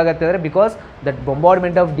moment ಯಾಕೆ ಆಗುತ್ತೆ ಅಂದರೆ, because that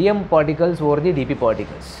ಬಾಂಬಾರ್ಡ್ಮೆಂಟ್ of dm particles over the dp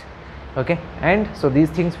particles. Okay, and so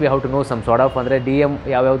these things we have to know some sort of, ಅಂದರೆ dm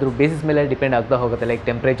ಯಾವ್ಯಾವ್ದ್ರ basis ಮೇಲೆ depend ಆಗ್ತಾ ಹೋಗುತ್ತೆ, like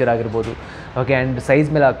temperature ಆಗಿರ್ಬೋದು, okay, and size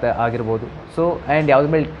ಮೇಲೆ ಆಗಿರ್ಬೋದು. ಸೊ ಆ್ಯಂಡ್ ಯಾವ್ದ್ರ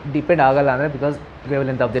ಮೇಲೆ depend ಆಗಲ್ಲ ಅಂದರೆ, because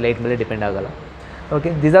wavelength of the light ಮೇಲೆ ಡಿಪೆಂಡ್ ಆಗಲ್ಲ.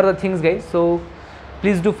 Okay, these are the things, guys. So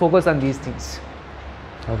please do focus on these things.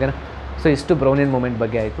 ಓಕೆನಾ? ಸೊ ಇಷ್ಟು Brownian moment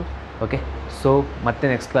ಬಗ್ಗೆ ಆಯಿತು. ಓಕೆ, ಸೊ ಮತ್ತೆ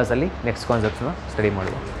ನೆಕ್ಸ್ಟ್ ಕ್ಲಾಸಲ್ಲಿ ನೆಕ್ಸ್ಟ್ ಕಾನ್ಸೆಪ್ಟ್ಸ್ನ ಸ್ಟಡಿ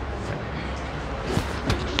ಮಾಡುವ.